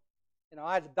 so,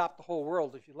 I'd adopt the whole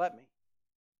world if you let me.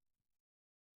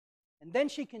 And then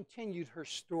she continued her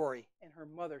story, and her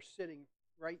mother sitting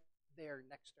right there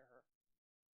next to her.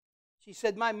 She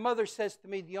said, "My mother says to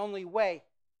me the only way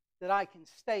that I can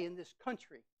stay in this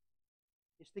country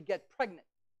is to get pregnant."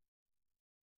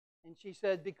 And she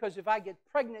said, "Because if I get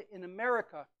pregnant in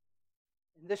America,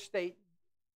 in this state,"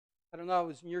 I don't know if it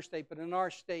was in your state, but in our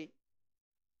state,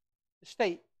 the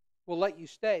state will let you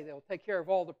stay. They'll take care of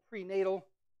all the prenatal,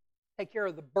 take care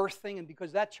of the birth thing, and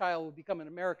because that child will become an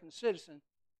American citizen,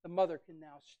 the mother can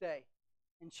now stay.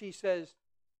 And she says,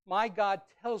 "My God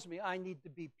tells me I need to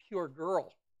be pure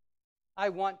girl. I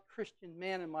want Christian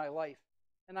man in my life,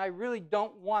 and I really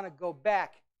don't want to go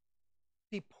back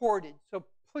deported. So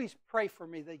please pray for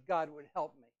me that God would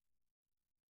help me."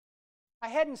 I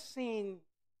hadn't seen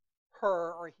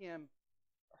her or him,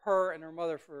 her and her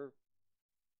mother for,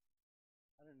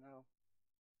 I don't know,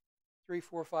 3,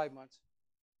 4, 5 months.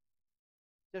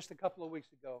 Just a couple of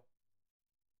weeks ago,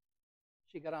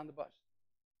 she got on the bus.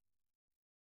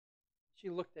 She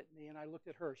looked at me and I looked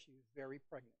at her. She was very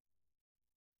pregnant.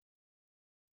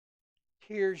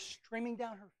 Tears streaming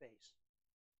down her face.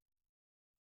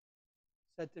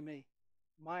 Said to me,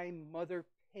 "My mother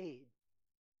paid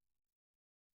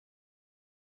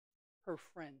her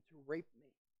friend to rape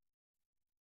me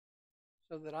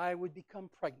so that I would become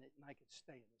pregnant and I could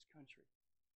stay in this country."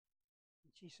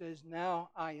 And she says,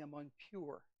 "Now I am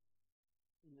unpure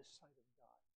in the sight of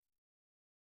God."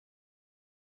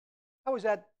 I was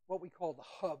at what we call the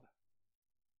hub,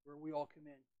 where we all come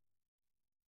in.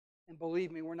 And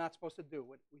believe me, we're not supposed to do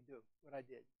what I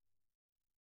did.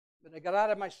 But I got out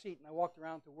of my seat and I walked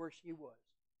around to where she was.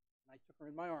 And I took her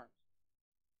in my arms.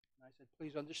 And I said,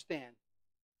 "Please understand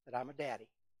that I'm a daddy.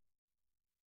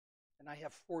 And I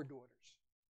have 4 daughters."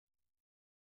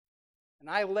 And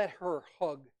I let her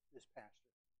hug this pastor.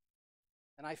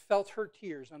 And I felt her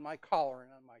tears on my collar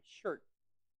and on my shirt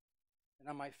and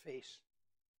on my face.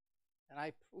 And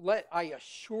I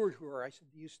assured her, I said,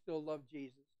 "Do you still love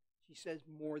Jesus?" She says,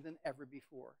 "More than ever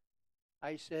before."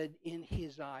 I said, "In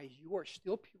his eyes, you are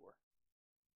still pure.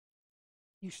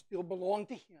 You still belong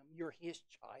to him. You're his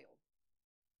child.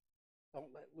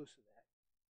 Don't let loose of that."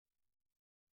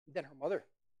 And then her mother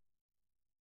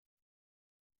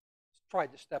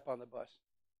tried to step on the bus.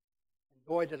 And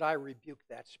boy, did I rebuke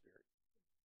that spirit.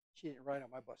 She didn't ride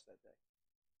on my bus that day.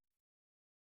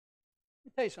 Let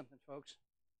me tell you something, folks.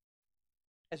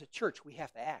 As a church, we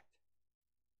have to act.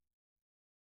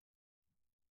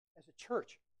 As a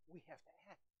church, we have to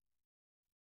act.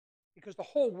 Because the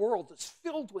whole world is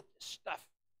filled with this stuff.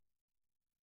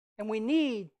 And we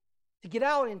need to get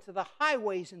out into the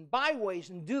highways and byways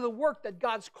and do the work that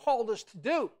God's called us to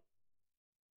do,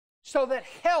 so that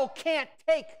hell can't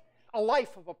take a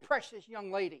life of a precious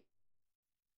young lady.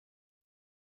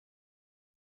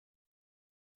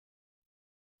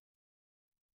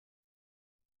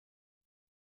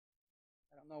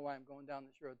 I don't know why I'm going down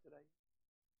this road today.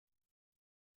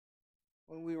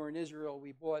 when we were in Israel,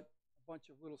 we bought a bunch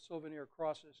of little souvenir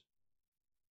crosses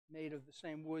made of the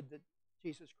same wood that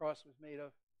Jesus' cross was made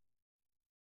of.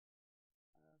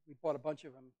 We bought a bunch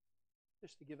of them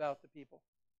just to give out to people.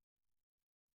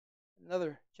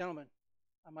 Another gentleman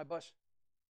on my bus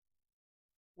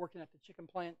working at the chicken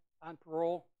plant on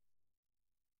parole,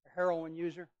 a heroin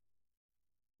user,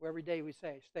 who every day we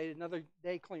say, stayed another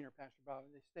day cleaner, Pastor Bob.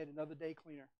 They stayed another day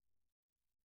cleaner.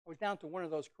 I was down to one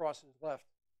of those crosses left.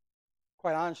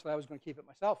 Quite honestly, I was going to keep it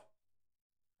myself.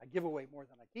 I give away more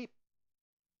than I keep.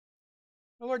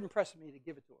 The Lord impressed me to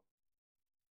give it to him.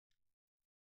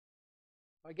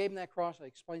 I gave him that cross. I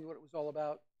explained what it was all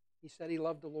about. He said he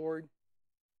loved the Lord.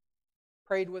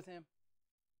 Prayed with him.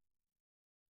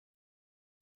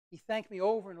 He thanked me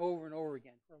over and over and over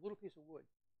again for a little piece of wood,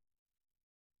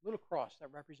 a little cross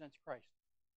that represents Christ.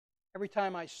 Every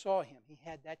time I saw him, he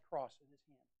had that cross in his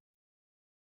hand.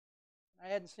 I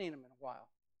hadn't seen him in a while.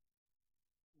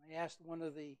 And I asked one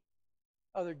of the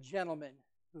other gentlemen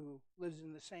who lives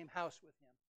in the same house with him.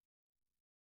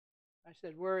 I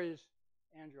said, "Where is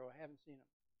Andrew? I haven't seen him."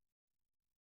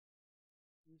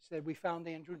 He said, "We found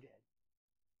Andrew dead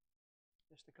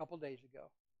just a couple days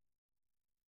ago."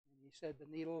 And he said the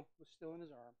needle was still in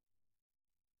his arm.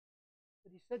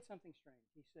 But he said something strange.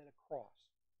 He said a cross,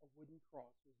 a wooden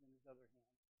cross, was in his other hand.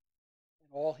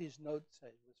 And all his note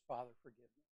said was, "Father,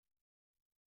 forgive me."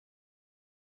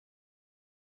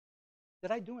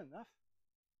 Did I do enough?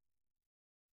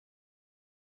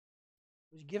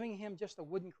 Was giving him just a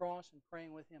wooden cross and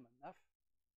praying with him enough?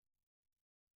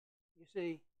 You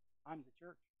see, I'm the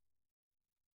church.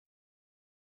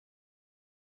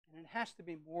 And it has to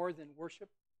be more than worship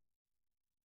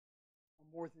or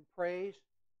more than praise.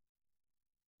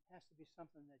 It has to be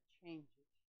something that changes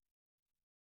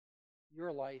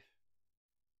your life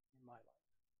and my life.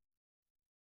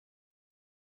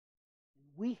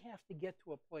 And we have to get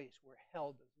to a place where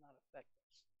hell does not affect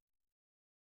us.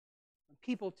 When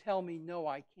people tell me, no,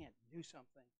 I can't do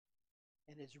something,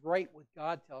 and it's right what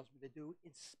God tells me to do,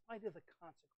 in spite of the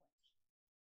consequence,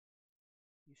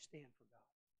 you stand for God.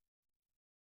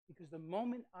 Because the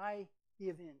moment I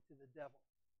give in to the devil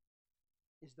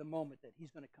is the moment that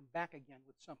he's going to come back again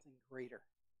with something greater,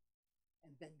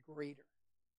 and then greater,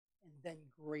 and then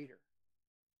greater,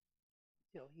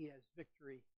 until he has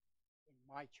victory in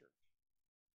my church.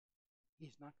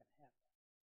 He's not going to have that.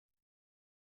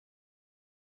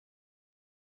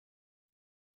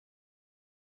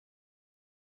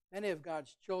 Many of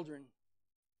God's children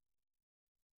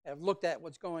have looked at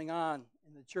what's going on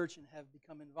in the church and have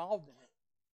become involved in it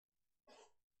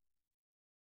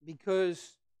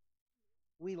because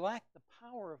we lack the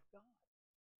power of God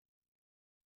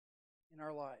in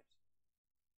our lives.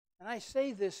 And I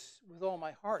say this with all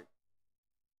my heart.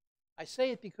 I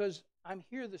say it because I'm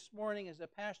here this morning as a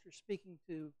pastor speaking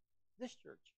to this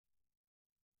church.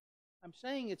 I'm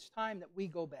saying it's time that we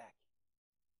go back.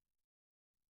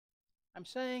 I'm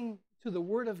saying to the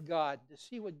Word of God to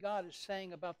see what God is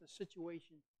saying about the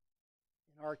situation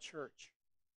in our church.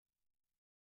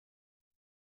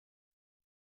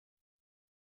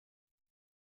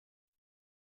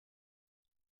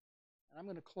 And I'm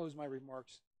going to close my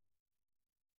remarks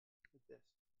with this.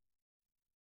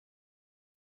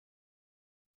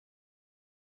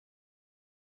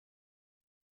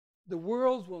 The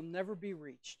world will never be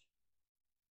reached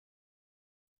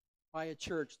by a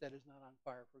church that is not on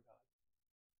fire for God.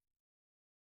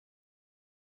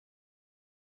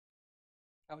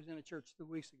 I was in a church 2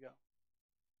 weeks ago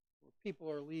where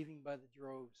people are leaving by the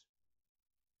droves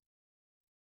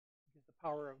because the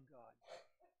power of God is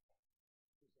absent.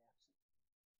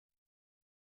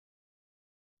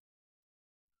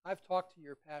 I've talked to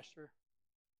your pastor.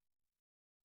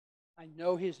 I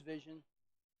know his vision.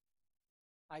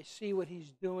 I see what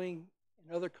he's doing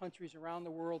in other countries around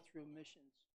the world through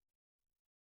missions.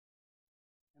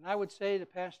 And I would say to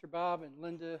Pastor Bob and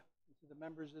Linda, and to the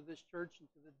members of this church, and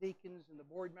to the deacons and the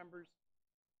board members,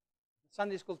 the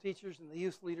Sunday school teachers and the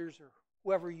youth leaders, or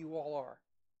whoever you all are,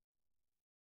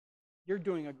 you're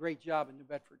doing a great job in New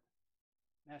Bedford,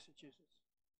 Massachusetts.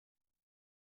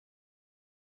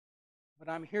 But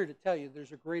I'm here to tell you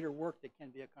there's a greater work that can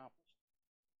be accomplished.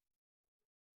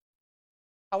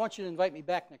 I want you to invite me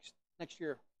back next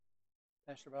year,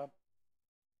 Pastor Bob.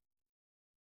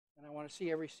 And I want to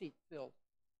see every seat filled.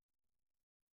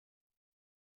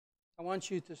 I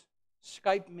want you to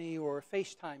Skype me or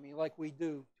FaceTime me like we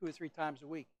do 2 or 3 times a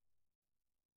week.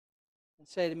 And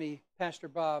say to me, Pastor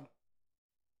Bob,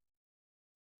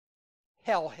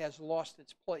 hell has lost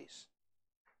its place.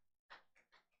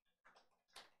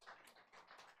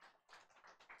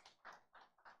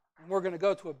 And we're going to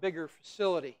go to a bigger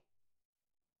facility.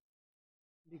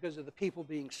 because of the people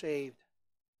being saved,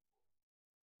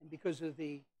 and because of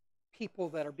the people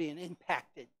that are being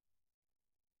impacted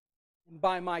and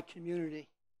by my community.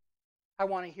 I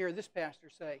want to hear this pastor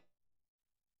say,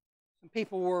 some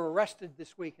people were arrested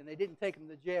this week and they didn't take them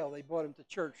to jail. They brought them to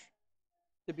church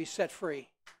to be set free.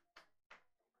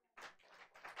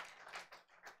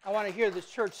 I want to hear this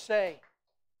church say,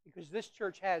 because this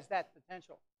church has that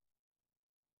potential.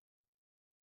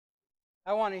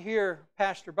 I want to hear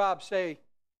Pastor Bob say,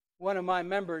 one of my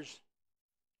members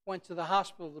went to the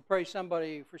hospital to pray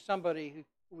for somebody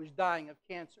who was dying of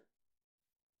cancer,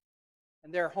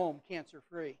 and they're home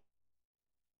cancer-free.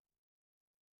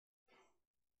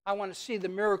 I want to see the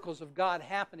miracles of God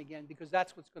happen again, because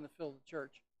that's what's going to fill the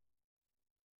church.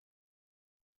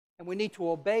 And we need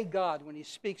to obey God when He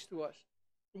speaks to us.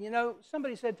 And you know,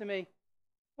 somebody said to me,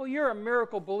 well, you're a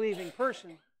miracle-believing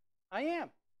person. I am.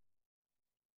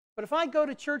 But if I go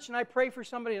to church and I pray for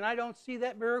somebody and I don't see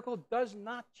that miracle, it does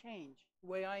not change the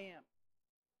way I am.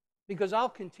 Because I'll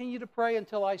continue to pray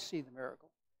until I see the miracle.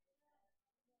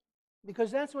 Because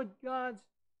that's what God's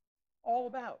all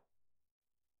about.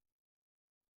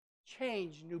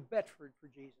 Change New Bedford for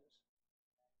Jesus.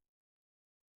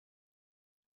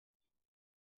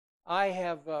 I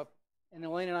have, and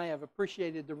Elaine and I have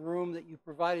appreciated the room that you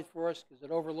provided for us because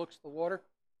it overlooks the water.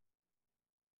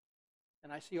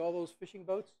 And I see all those fishing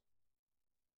boats.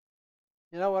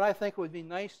 You know what I think would be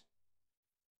nice?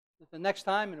 That the next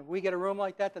time, and if we get a room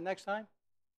like that the next time,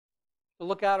 to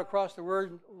look out across the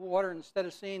water, instead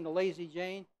of seeing the Lazy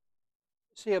Jane,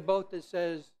 see a boat that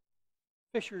says,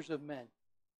 Fishers of Men.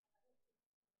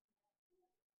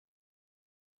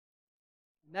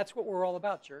 And that's what we're all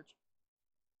about, church.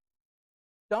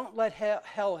 Don't let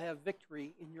hell have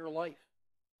victory in your life.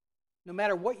 No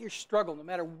matter what your struggle, no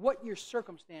matter what your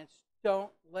circumstance,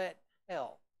 don't let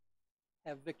hell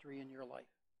have victory in your life.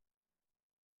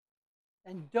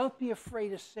 And don't be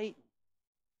afraid of Satan.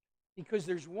 Because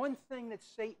there's one thing that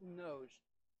Satan knows.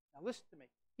 Now listen to me.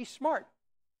 He's smart,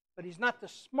 but he's not the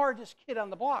smartest kid on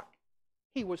the block.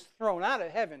 He was thrown out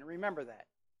of heaven. Remember that.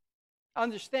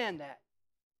 Understand that.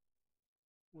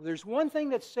 Well, there's one thing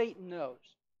that Satan knows.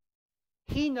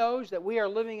 He knows that we are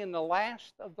living in the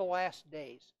last of the last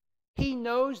days. He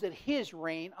knows that his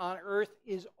reign on earth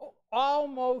is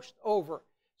almost over.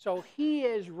 So he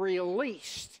has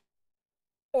released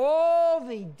all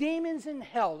the demons in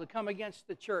hell to come against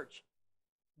the church.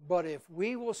 But if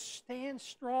we will stand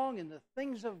strong in the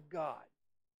things of God,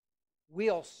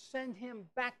 we'll send him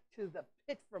back to the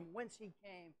pit from whence he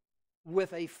came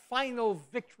with a final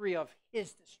victory of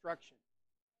his destruction,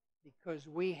 because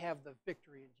we have the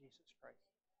victory in Jesus Christ.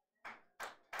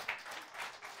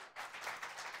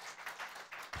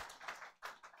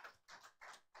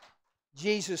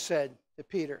 Jesus said to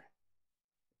Peter,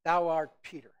 "Thou art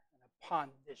Peter, and upon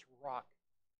this rock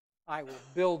I will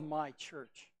build my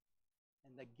church,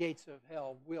 and the gates of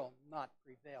hell will not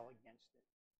prevail against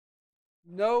it."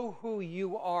 Know who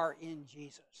you are in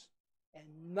Jesus,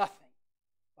 and nothing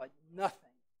can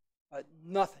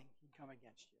come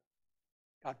against you.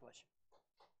 God bless you.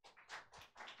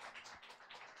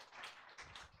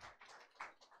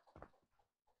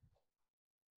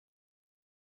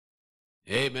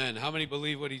 Amen. How many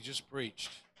believe what he just preached?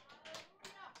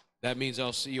 That means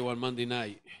I'll see you on Monday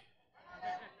night.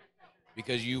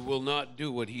 Because you will not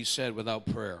do what he said without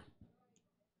prayer.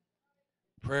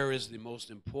 Prayer is the most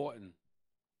important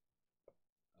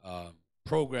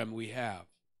program we have.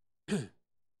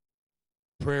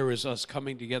 Prayer is us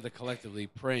coming together collectively,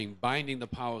 praying, binding the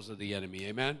powers of the enemy.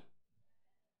 Amen?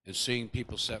 And seeing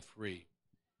people set free.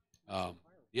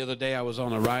 The other day I was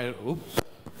on a ride.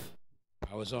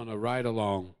 I was on a ride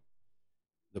along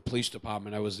the police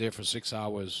department. I was there for 6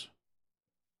 hours.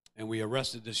 And we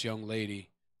arrested this young lady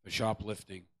for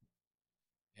shoplifting.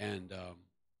 And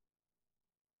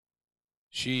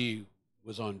she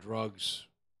was on drugs.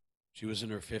 She was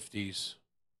in her 50s.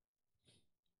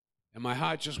 And my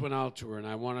heart just went out to her, and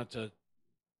I wanted to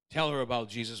tell her about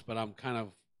Jesus, but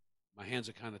my hands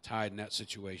are kind of tied in that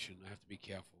situation. I have to be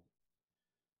careful.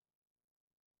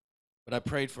 But I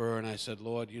prayed for her, and I said,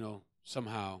 Lord,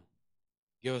 somehow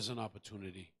give us an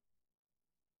opportunity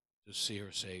to see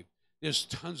her saved. There's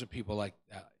tons of people like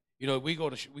that. We go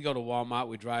to Walmart,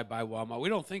 we drive by Walmart. We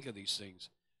don't think of these things.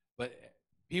 But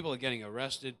people are getting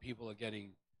arrested, people are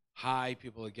getting high,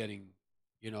 people are getting,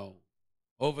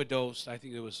 overdosed. I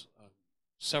think there was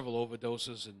several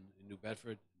overdoses in New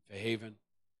Bedford, Fairhaven.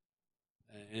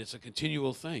 And it's a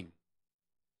continual thing.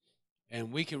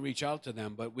 And we can reach out to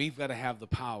them, but we've got to have the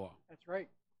power. That's right.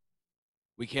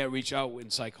 We can't reach out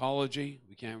in psychology.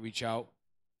 We can't reach out,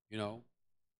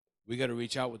 we got to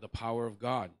reach out with the power of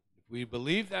God. If We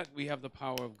believe that we have the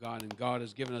power of God, and God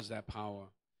has given us that power.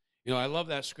 You know, I love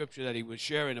that scripture that he was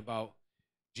sharing about.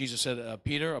 Jesus said,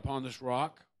 Peter, upon this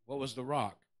rock. What was the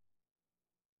rock?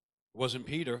 It wasn't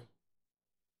Peter.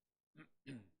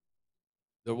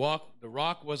 The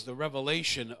rock was the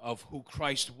revelation of who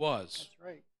Christ was. That's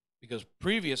right. Because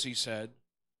previous he said,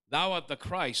 thou art the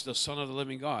Christ, the Son of the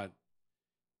living God.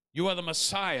 You are the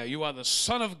Messiah. You are the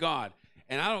Son of God.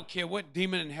 And I don't care what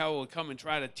demon in hell will come and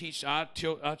try to teach our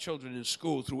children in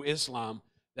school through Islam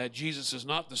that Jesus is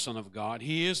not the Son of God.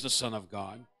 He is the Son of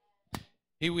God.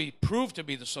 We proved to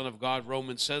be the Son of God,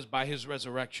 Romans says, by his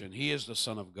resurrection. He is the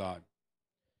Son of God.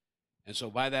 And so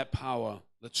by that power,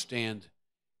 let's stand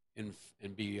and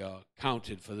be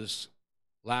counted for this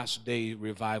last day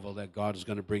revival that God is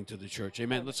going to bring to the church.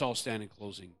 Amen. Let's all stand in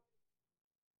closing.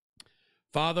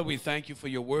 Father, we thank you for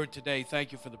your word today.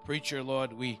 Thank you for the preacher,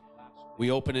 Lord. We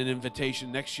open an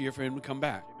invitation next year for him to come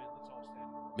back.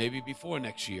 Maybe before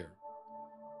next year.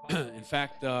 In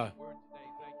fact,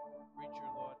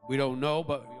 we don't know,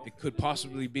 but it could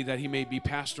possibly be that he may be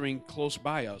pastoring close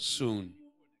by us soon.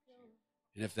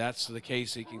 And if that's the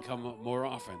case, he can come up more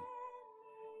often.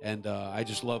 And I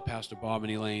just love Pastor Bob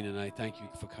and Elaine, and I thank you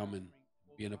for coming,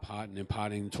 being a part and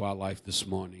imparting into our life this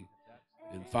morning.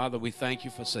 And Father, we thank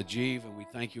you for Sajeev, and we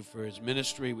thank you for his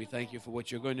ministry. We thank you for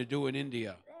what you're going to do in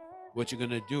India, what you're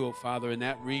going to do, Father, in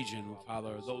that region,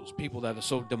 Father, those people that are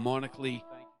so demonically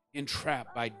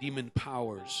entrapped by demon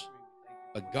powers.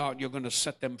 But God, you're going to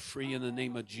set them free in the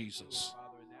name of Jesus.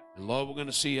 And Lord, we're going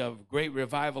to see a great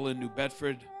revival in New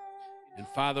Bedford. And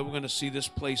Father, we're going to see this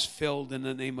place filled in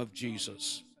the name of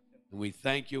Jesus. And we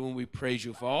thank you and we praise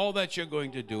you for all that you're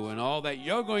going to do and all that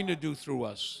you're going to do through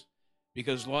us.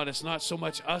 Because, Lord, it's not so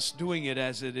much us doing it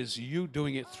as it is you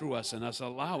doing it through us and us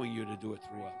allowing you to do it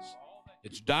through us.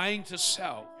 It's dying to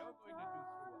self,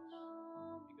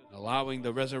 allowing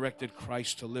the resurrected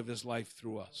Christ to live his life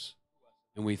through us.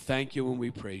 And we thank you and we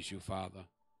praise you, Father.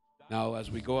 Now, as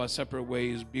we go our separate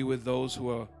ways, be with those who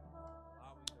are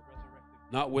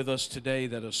not with us today,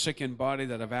 that are sick in body,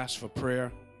 that have asked for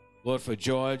prayer. Lord, for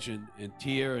George and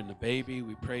Tia and the baby,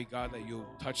 we pray, God, that you'll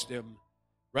touch them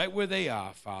right where they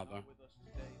are, Father.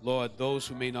 Lord, those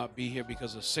who may not be here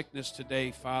because of sickness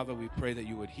today, Father, we pray that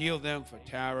you would heal them. For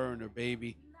Tara and her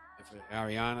baby, and for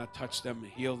Ariana, touch them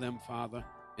and heal them, Father,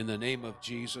 in the name of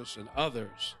Jesus. And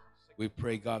others, we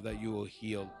pray, God, that you will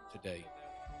heal today.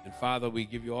 And Father, we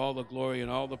give you all the glory and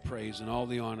all the praise and all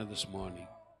the honor this morning.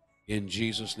 In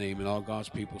Jesus' name, and all God's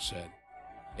people said,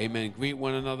 amen. Greet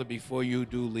one another before you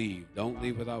do leave. Don't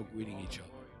leave without greeting each other.